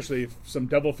 especially if some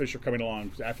devilfish are coming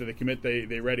along after they commit,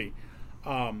 they ready.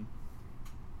 To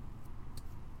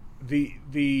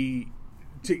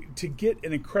get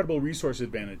an incredible resource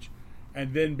advantage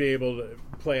and then be able to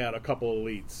play out a couple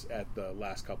elites at the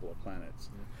last couple of planets.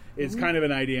 It's kind of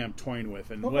an idea I'm toying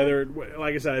with. And whether,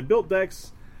 like I said, I built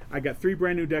decks. I got 3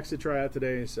 brand new decks to try out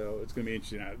today, so it's going to be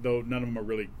interesting. Though none of them are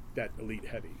really that elite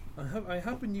heavy. I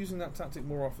have been using that tactic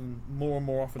more and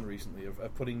more often recently of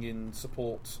putting in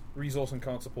support, resource and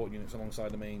card support units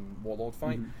alongside the main Warlord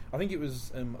fight. I think it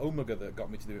was Omega that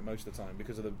got me to do it most of the time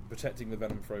because of the protecting the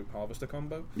Venom Throat Harvester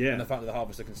combo. Yeah. And the fact that the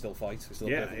Harvester can still fight. It's still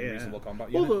a perfectly reasonable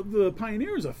combat Well, unit. the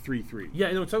Pioneer is a 3/3.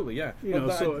 Yeah, no, totally, yeah. You know,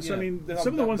 so I mean,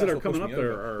 some of the ones that are coming up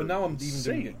there are But now I'm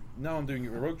insane. doing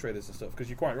it with Rogue Traders and stuff because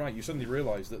you're quite right. You suddenly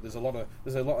realise that there's a lot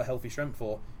of healthy strength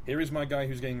for. Here is my guy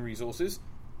who's getting resources.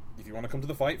 If you want to come to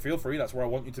the fight, feel free. That's where I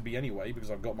want you to be anyway, because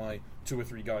I've got my 2 or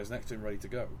 3 guys next to him ready to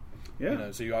go. Yeah. You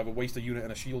know, so you either waste a unit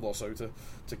and a shield or so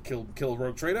to kill a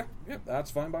Rogue Trader. Yep,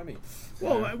 that's fine by me.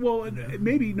 Well,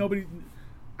 maybe nobody.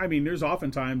 I mean, there's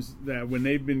oftentimes that when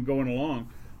they've been going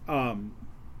along,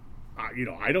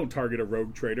 I don't target a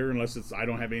Rogue Trader unless I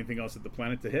don't have anything else at the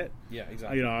planet to hit. Yeah,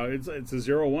 exactly. You know, it's a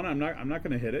 0/1. I'm not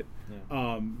going to hit it.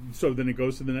 Yeah. So then it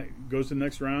goes to the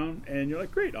next round, and you're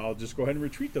like, great, I'll just go ahead and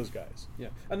retreat those guys. Yeah,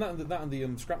 and that and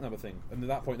the Scrap Nabber thing, and at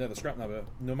that point there, the Scrap Nabber,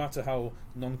 no matter how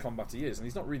non-combat he is, and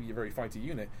he's not really a very fighty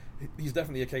unit, he's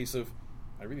definitely a case of,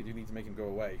 I really do need to make him go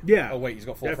away. Yeah. Oh wait, he's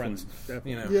got 4 Definitely, friends.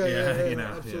 definitely. You know. Yeah, you know.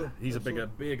 absolutely. Yeah. He's a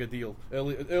bigger deal.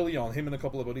 Early on, him and a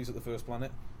couple of buddies at the first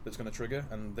planet that's going to trigger,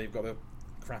 and they've got to.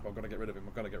 Crap! I've got to get rid of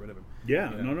him.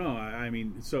 Yeah, You know? no. I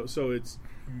mean, so it's.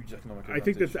 Huge economic I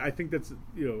think that's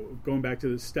going back to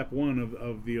the step 1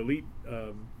 of the elite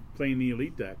playing the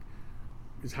elite deck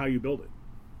is how you build it,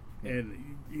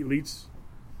 and elites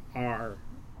are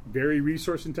very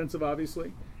resource intensive,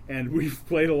 obviously, and we've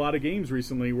played a lot of games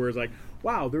recently where it's like,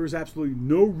 wow, there is absolutely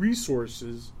no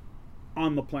resources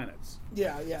on the planets.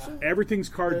 Yeah. Everything's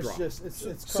card There's draw. just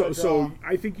it's So card draw.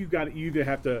 I think you either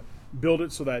have to build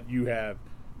it so that you have,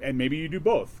 and maybe you do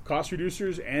both, cost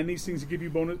reducers and these things that give you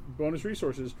bonus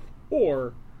resources,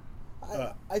 or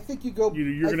I think you go.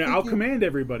 you're going to outcommand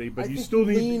everybody, but you still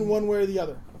need lean one way or the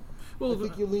other. Well, I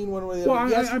think you lean one way or the Well, other.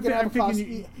 Yes, you can have I'm a cost.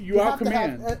 thinking you have to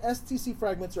outcommand. have STC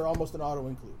fragments are almost an auto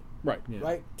include, right. Yeah.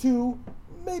 right? 2,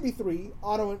 maybe 3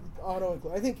 auto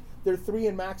include. I think they're 3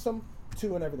 in Maxim,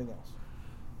 2 in everything else.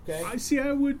 Okay. I see.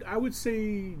 I would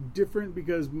say different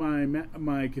because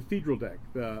my Cathedral deck,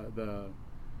 the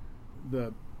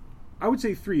I would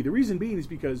say 3. The reason being is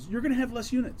because you're going to have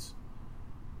less units.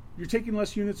 You're taking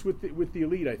less units with the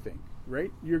elite, I think,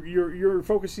 right? You're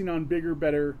focusing on bigger,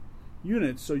 better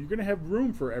units, so you're going to have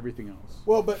room for everything else.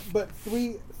 Well, but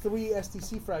 3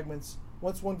 STC fragments.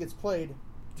 Once one gets played,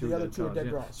 the other 2 are dead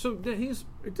draws. So here's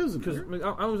It doesn't because hurt.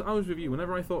 I was with you.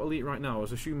 Whenever I thought elite right now, I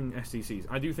was assuming STCs.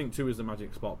 I do think 2 is the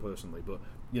magic spot personally, but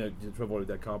to avoid a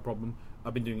dead card problem,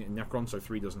 I've been doing it in Necron, so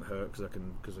 3 doesn't hurt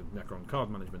because of Necron card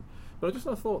management. But I just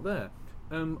had a thought there.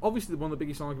 Obviously, one of the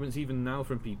biggest arguments even now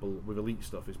from people with elite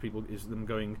stuff is them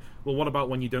going, well, what about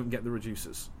when you don't get the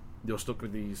reducers? You're stuck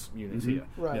with these units here.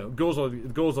 Right. Gauls are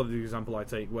the example I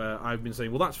take where I've been saying,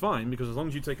 well, that's fine because as long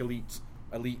as you take elite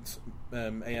elite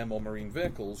AM or Marine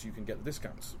vehicles, you can get the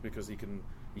discounts because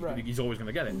Right. he's always going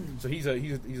to get it. So he's a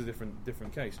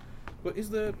different case. But is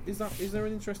there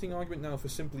an interesting argument now for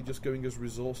simply just going as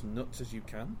resource nuts as you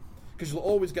can? Because you'll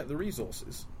always get the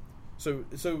resources. So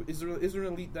is there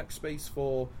an elite deck space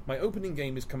for my opening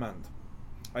game is command?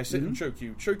 I sit and choke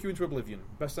you into oblivion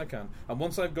best I can, and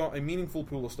once I've got a meaningful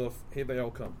pool of stuff, here they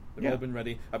all come. They've all been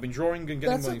ready. I've been drawing and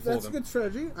getting money for them. That's a good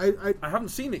strategy. I haven't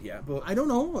seen it yet, but I don't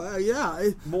know.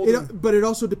 More But it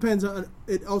also depends on.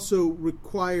 It also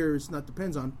requires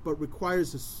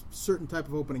requires a certain type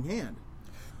of opening hand.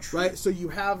 True. Right, so you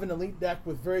have an elite deck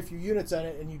with very few units in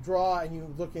it, and you draw, and you're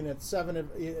looking at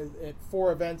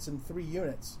 4 events and 3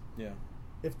 units. Yeah.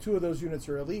 If 2 of those units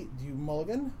are elite, do you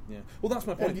mulligan? Yeah. Well, that's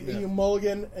my point. And you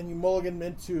mulligan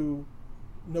into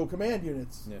no command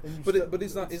units. Yeah. And But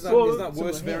is that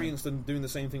worse variance than doing the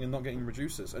same thing and not getting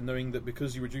reducers, and knowing that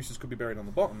because your reducers could be buried on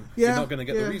the bottom, you're not going to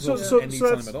get the resources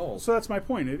anytime at all. So that's my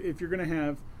point. If you're going to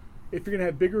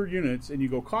have bigger units and you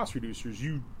go cost reducers,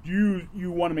 you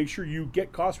want to make sure you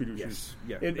get cost reducers.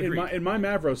 Yes. Yeah. In my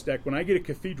Mavros deck, when I get a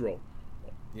cathedral,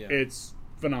 it's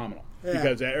phenomenal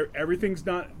because everything's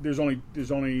not. There's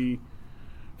only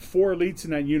 4 elites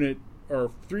in that unit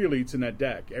or 3 elites in that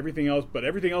deck. Everything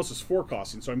else is 4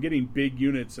 costing. So I'm getting big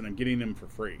units and I'm getting them for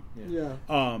free. Yeah.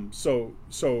 So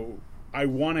I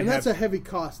want to have. And that's a heavy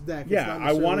cost deck. Yeah.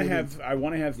 I want to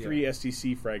have 3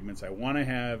 STC fragments. I want to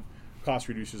have cost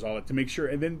reducers, all that to make sure,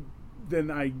 and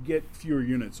then I get fewer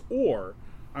units. Or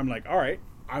I'm like, all right,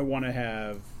 I want to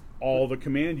have all the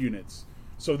command units.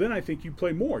 So then I think you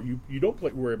play more. You don't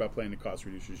worry about playing the cost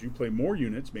reducers. You play more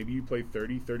units. Maybe you play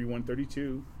 30, 31,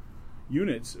 32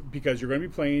 units because you're going to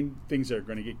be playing things that are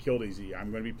going to get killed easy.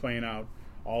 I'm going to be playing out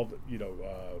all the,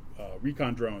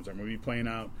 recon drones. I'm going to be playing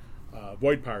out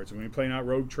void pirates. I'm going to be playing out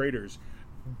rogue traders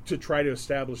to try to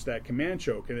establish that command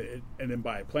choke. And then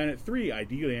by planet 3,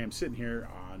 ideally I'm sitting here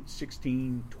on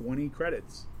 16, 20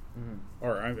 credits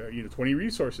or 20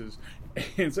 resources. And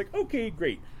it's like, okay,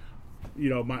 great.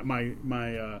 My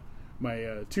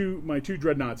two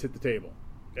dreadnoughts hit the table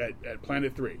at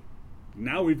planet 3.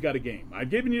 Now we've got a game. I've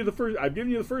given you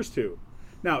the first 2.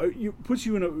 Now it puts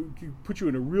you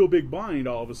in a real big bind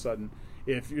all of a sudden.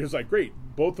 If it's like, great,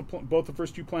 both the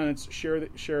first 2 planets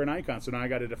share an icon, so now I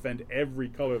got to defend every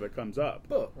color that comes up.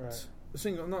 But the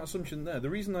thing on that assumption there, the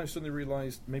reason I suddenly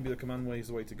realised maybe the command way is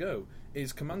the way to go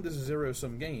is command is a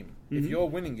zero-sum game. If you're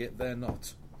winning it, they're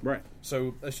not. Right.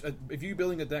 So if you're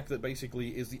building a deck that basically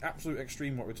is the absolute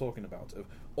extreme what we're talking about, of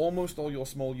almost all your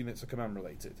small units are command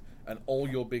related, and all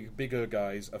your bigger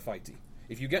guys are fighty.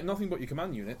 If you get nothing but your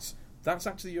command units, that's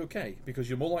actually okay, because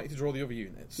you're more likely to draw the other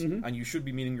units, and you should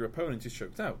be meaning your opponent is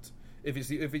choked out. If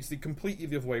it's the completely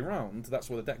the other way around, that's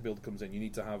where the deck build comes in. You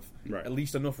need to have at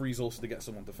least enough resources to get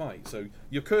someone to fight. So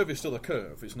your curve is still a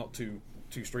curve. It's not two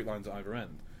straight lines at either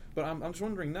end. But I'm just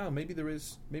wondering now, maybe there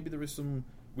is some.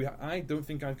 I don't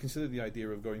think I've considered the idea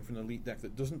of going for an elite deck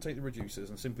that doesn't take the reducers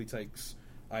and simply takes.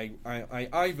 I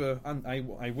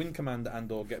win command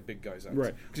and or get big guys out.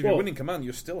 Right. Because if you're winning command,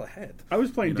 you're still ahead. I was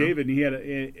playing David, and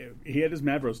he had his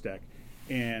Mavros deck,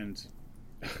 and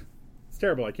it's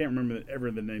terrible. I can't remember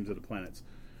ever the names of the planets.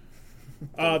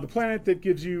 The planet that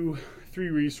gives you 3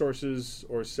 resources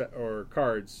or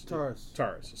cards.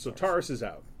 Taurus. So Taurus is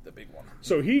out. The big one.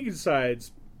 So he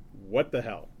decides, what the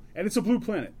hell? And it's a blue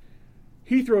planet.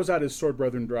 He throws out his Sword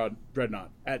Brethren Dreadnought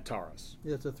at Taurus.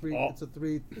 Yeah, it's a 3. It's a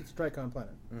Tricon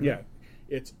planet. Mm-hmm. Yeah,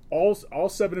 it's all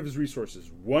 7 of his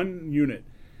resources, 1 unit.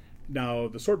 Now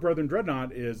the Sword Brethren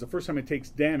Dreadnought is the first time it takes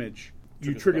damage.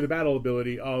 You trigger the battle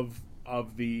ability of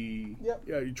the.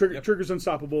 Yep. Triggers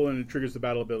unstoppable, and it triggers the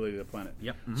battle ability of the planet.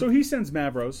 Yep. Mm-hmm. So he sends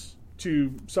Mavros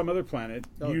to some other planet.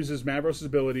 Uses Mavros'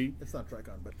 ability. It's not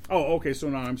Tricon, but. Oh, okay. So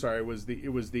no, I'm sorry. It was the.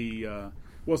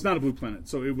 Well, it's not a blue planet.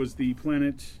 So it was the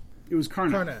planet. It was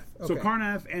Karnath. Okay. So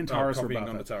Karnath and Taurus were copying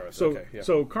about onto Taurus. So, Okay, yeah.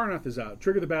 so Karnath is out.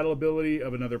 Trigger the battle ability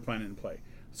of another planet in play.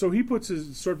 So he puts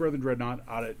his Sword Brethren Dreadnought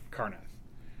out at Karnath.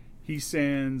 He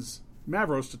sends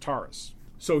Mavros to Taurus.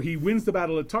 So he wins the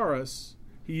battle at Taurus.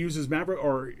 He uses Mavros,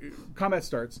 or combat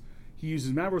starts. He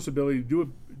uses Mavros' ability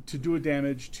to do a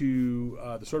damage to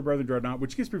the Sword Brethren Dreadnought,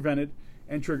 which gets prevented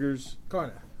and triggers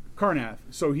Karnath.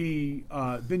 So he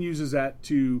then uses that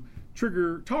to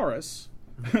trigger Taurus.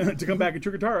 To come back and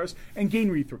trigger Taurus and gain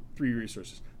 3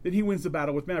 resources. Then he wins the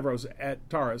battle with Mavros at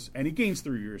Taurus and he gains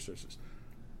 3 resources.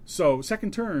 So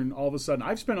second turn, all of a sudden,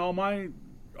 I've spent all my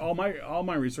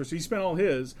resources. He spent all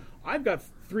his. I've got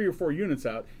 3 or 4 units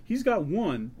out. He's got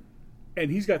 1,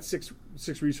 and he's got 6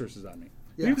 resources on me.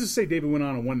 Yeah. Needless to say, David went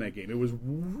on and won that game. It was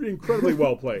incredibly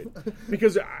well played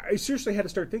because I seriously had to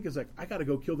start thinking, I got to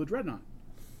go kill the Dreadnought.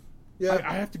 Yeah.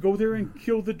 I have to go there and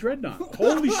kill the Dreadnought.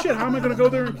 Holy shit! How am I going to go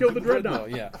there and kill the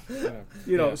Dreadnought? Yeah.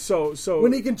 You know, so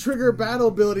when he can trigger a battle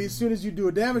ability as soon as you do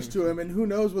a damage to him, and who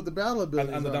knows what the battle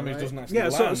ability and the are, damage right? doesn't actually yeah.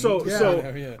 land.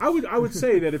 So I would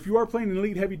say that if you are playing an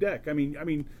elite heavy deck, I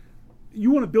mean,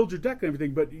 you want to build your deck and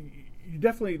everything, but you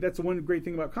definitely, that's the one great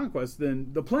thing about Conquest.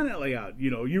 Then the planet layout, you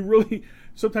know, you really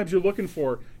sometimes you're looking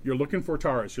for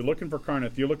Taurus, you're looking for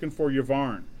Karnath, you're looking for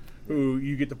Yvonne, who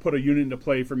you get to put a unit into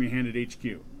play from your hand at HQ.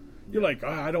 You're like,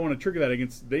 I don't want to trigger that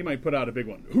against. They might put out a big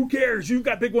one. Who cares? You've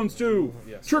got big ones too.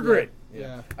 Yes. Trigger it.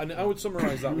 Yeah. And I would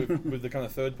summarize that with the kind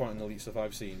of third point in the elite stuff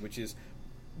I've seen, which is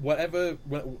however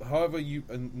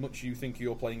much you think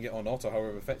you're playing it or not, or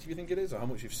however effective you think it is, or how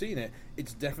much you've seen it,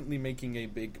 it's definitely making a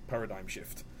big paradigm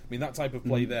shift. I mean, that type of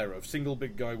play there of single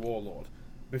big guy warlord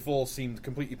before seemed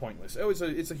completely pointless. Oh,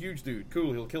 it's a huge dude.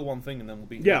 Cool, he'll kill one thing and then we'll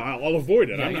beat him. Yeah, I'll avoid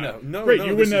it. Yeah, Great,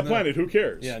 you win that planet. Who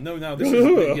cares? Yeah, this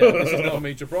is not a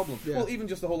major problem. Yeah. Well, even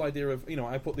just the whole idea of,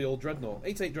 I put the old Dreadnought,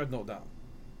 8/8 Dreadnought down.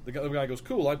 The guy goes,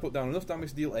 cool, I put down enough damage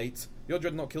to deal 8. Your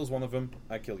Dreadnought kills one of them,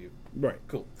 I kill you. Right.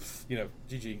 Cool.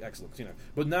 GG, excellent.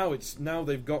 But now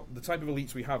they've got the type of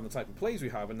elites we have and the type of plays we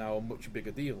have are now a much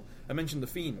bigger deal. I mentioned the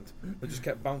Fiend. They just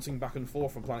kept bouncing back and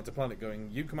forth from planet to planet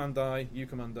going, you command I, you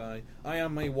command I. I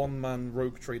am a one-man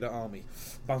rogue trader army.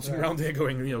 Bouncing around here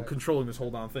going, controlling this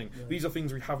whole damn thing. Yeah. These are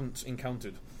things we haven't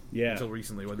encountered until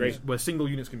recently, where single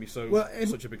units can be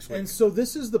such a big swing. And so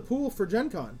this is the pool for Gen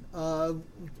Con.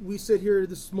 We sit here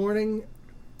this morning,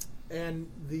 and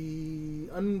the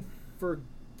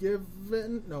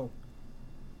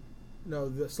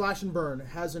the Slash and Burn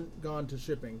hasn't gone to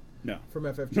shipping. No. From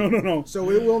FFG. No.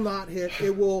 So it will not hit.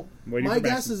 It will. My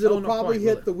guess is it'll probably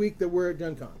hit the week that we're at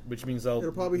Gen Con. Which means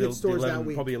it'll probably hit stores that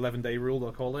week. Probably 11-day rule,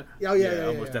 they'll call it. Yeah,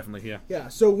 almost definitely. Yeah. Yeah.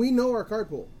 So we know our card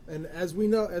pool, and as we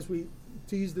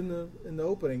teased in the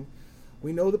opening,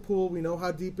 we know the pool. We know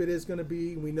how deep it is going to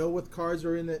be. We know what cards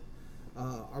are in it.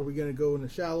 Are we going to go in the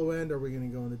shallow end? Are we going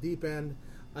to go in the deep end?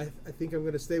 I think I'm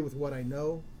going to stay with what I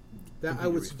know. That I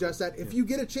would suggest that if you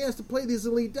get a chance to play these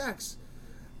elite decks,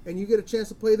 and you get a chance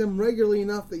to play them regularly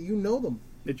enough that you know them,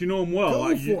 well,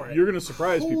 go for it. You're going to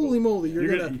surprise people. Holy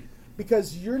moly,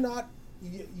 because you're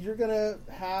going to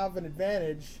have an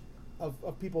advantage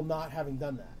of people not having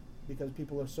done that, because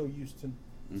people are so used to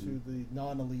the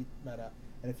non-elite meta,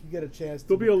 and if you get a chance,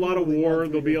 there'll be a lot of war.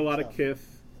 There'll be a lot of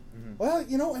Kith. Mm-hmm. Well,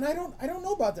 and I don't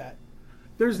know about that.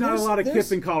 There's not a lot of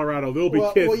Kith in Colorado. There'll be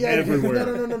Kith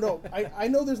everywhere. No. I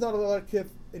know there's not a lot of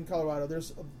Kith in Colorado.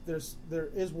 There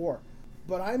is war,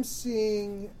 but I'm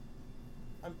seeing.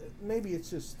 Maybe it's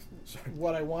just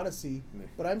what I want to see,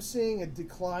 but I'm seeing a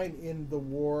decline in the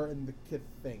war and the Kith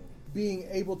thing being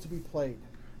able to be played.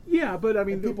 Yeah, but I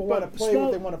mean, and people want to play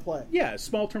what they want to play. Yeah,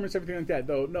 small tournaments, everything like that.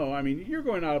 Though, no, I mean, you're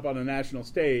going out up on a national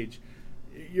stage,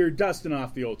 you're dusting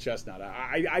off the old chestnut.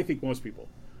 I think most people,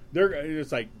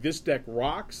 it's like, this deck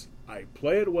rocks. I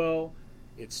play it well.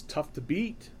 It's tough to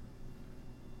beat.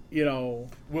 Where I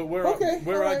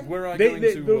going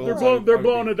to? They're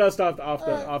blowing the dust off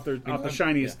the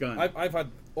shiniest gun. I've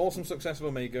had awesome success with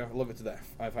Omega. I love it to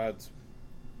death. I've had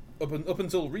up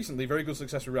until recently very good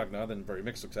success with Ragnar, then very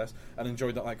mixed success, and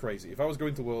enjoyed that like crazy. If I was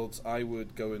going to Worlds, I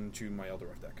would go and tune my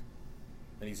Eldorath deck,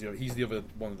 and he's the other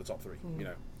one of the top three.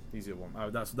 He's the other one.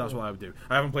 That's what I would do.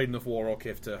 I haven't played enough War or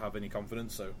Kith to have any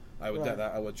confidence, so I would get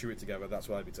that. I would chew it together. That's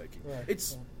what I'd be taking. Right.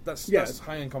 That's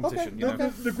high end competition.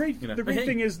 The great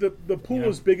thing is the pool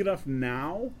is big enough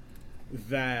now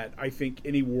that I think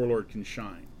any warlord can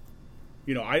shine.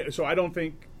 I don't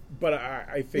think, but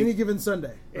I think any given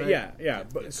Sunday. Right? Yeah.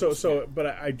 But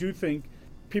I do think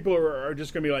people are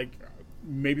just going to be like,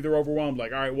 maybe they're overwhelmed.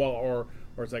 Like, all right, well, or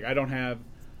it's like, I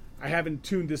haven't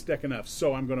tuned this deck enough,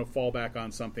 so I'm going to fall back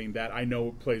on something that I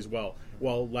know plays well.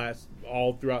 Well,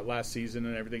 all throughout last season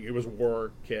and everything, it was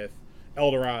War, Kith,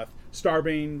 Eldorath,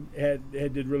 Starbane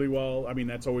did really well. I mean,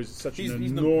 that's always such an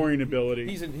annoying ability.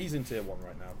 He's in tier 1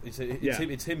 right now.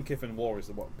 It's him, Kith, and War is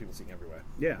what people seeing everywhere.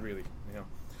 Yeah, really.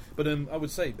 But I would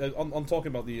say, on talking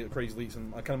about the crazy elites,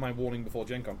 and kind of my warning before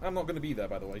Gen Con, I'm not going to be there,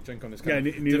 by the way. Gen Con is kind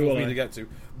of difficult for me to get to.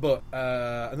 But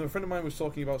and then a friend of mine was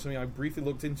talking about something I briefly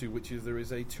looked into, which is there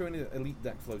is a Tyranid elite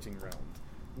deck floating around,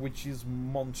 which is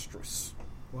monstrous.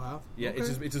 Wow. Yeah, okay.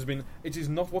 It is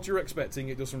not what you're expecting.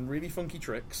 It does some really funky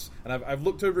tricks, and I've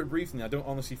looked over it briefly. I don't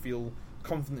honestly feel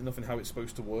confident enough in how it's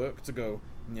supposed to work to go,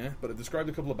 but I described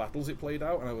a couple of battles it played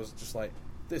out, and I was just like,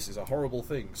 this is a horrible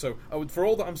thing. So I would, for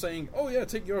all that I'm saying,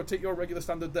 take your regular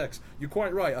standard decks. You're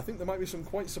quite right. I think there might be some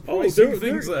quite surprising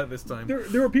things there this time.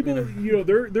 There are people,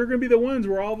 they're going to be the ones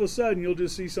where all of a sudden you'll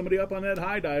just see somebody up on that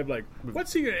high dive, like,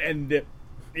 what's he going to end it?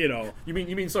 You know. You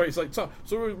mean? Sorry, it's like so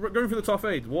we're going through the top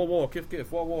 8: War,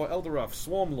 Kif, War, Eldorath,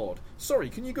 Swarmlord. Sorry,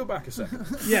 can you go back a second?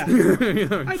 Yeah,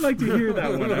 I'd like to hear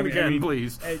that one again,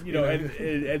 please. And,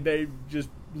 and they just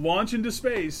launch into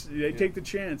space. They take the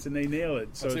chance and they nail it.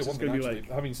 So it's just going to be like,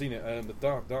 having seen it, the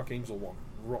Dark Angel one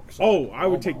rocks. Oh, I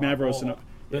would take Mavros and. Yeah.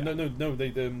 No.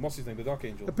 What's his name? The Dark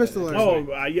Angel. Epistolary.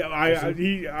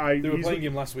 They were playing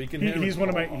him last week, and he's one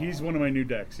of my new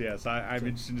decks. Yes, I'm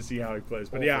interested to see how he plays.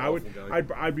 But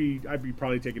I'd be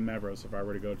probably taking Mavros if I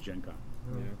were to go to Gen Con.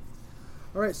 Yeah.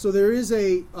 All right, so there is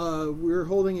we're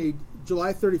holding a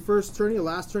July 31st tourney, a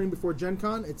last tourney before Gen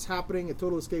Con. It's happening at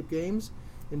Total Escape Games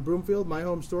in Broomfield, my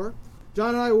home store.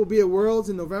 John and I will be at Worlds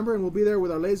in November, and we'll be there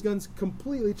with our laser guns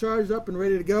completely charged up and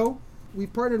ready to go.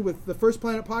 We've partnered with the First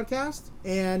Planet Podcast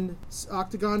and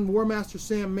Octagon War Master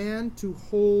Sam Mann to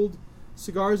hold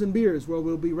cigars and beers, where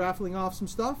we'll be raffling off some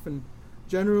stuff and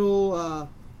general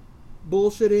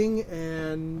bullshitting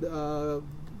and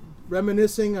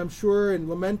reminiscing, I'm sure, and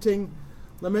lamenting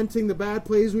the bad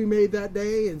plays we made that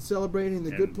day and celebrating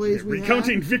the good plays we had.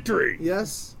 Recounting victory.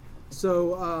 Yes.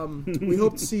 So we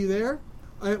hope to see you there.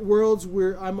 At Worlds,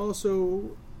 I'm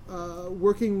also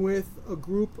working with a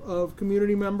group of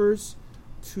community members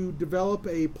to develop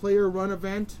a player-run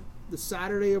event the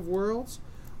Saturday of Worlds,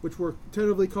 which we're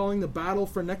tentatively calling the Battle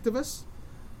for Nectivus.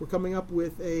 We're coming up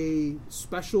with a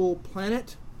special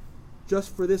planet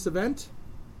just for this event,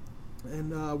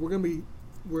 and our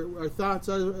thoughts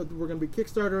are we're going to be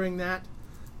kickstartering that,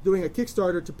 doing a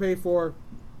Kickstarter to pay for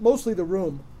mostly the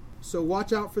room. So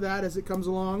watch out for that as it comes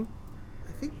along.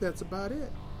 I think that's about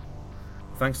it.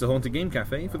 Thanks to Haunted Game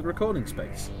Cafe for the recording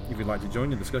space. If you'd like to join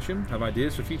the discussion, have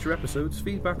ideas for future episodes,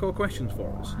 feedback or questions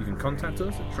for us, you can contact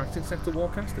us at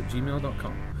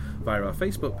tractingsectorwarcast@gmail.com, via our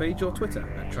Facebook page or Twitter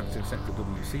at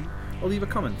TractingsectorWC, or leave a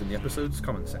comment in the episode's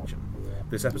comment section.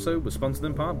 This episode was sponsored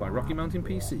in part by Rocky Mountain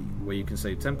PC, where you can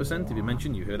save 10% if you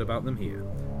mention you heard about them here.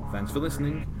 Thanks for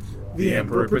listening. The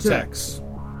Emperor protects.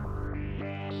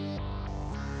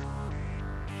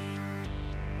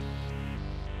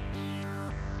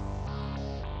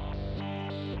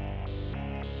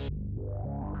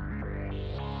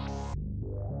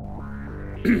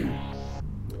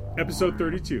 Episode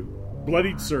 32,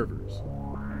 Bloodied Servers.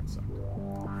 That sucked.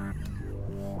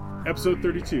 Episode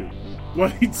 32,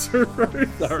 Bloodied Servers.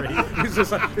 Sorry. It's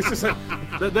just like,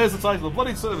 there's the title,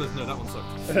 Bloodied Servers. No, that one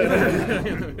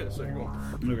sucked. So go on.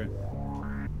 Okay.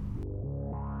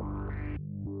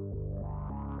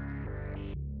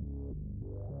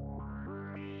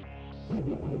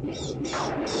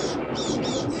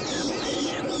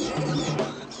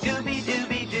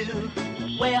 Scooby-Dooby-Doo,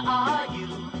 where are you?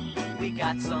 We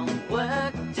got some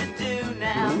work to do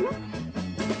now.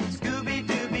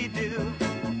 Scooby-Dooby-Doo,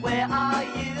 where are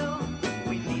you?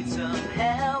 We need some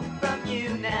help from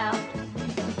you now.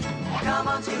 Come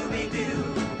on, Scooby-Doo,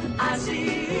 I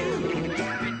see you,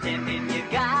 pretending you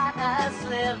got a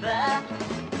sliver.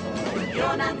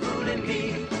 You're not fooling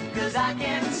me, 'cause I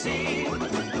can see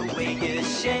the way you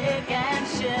shake and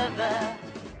shake.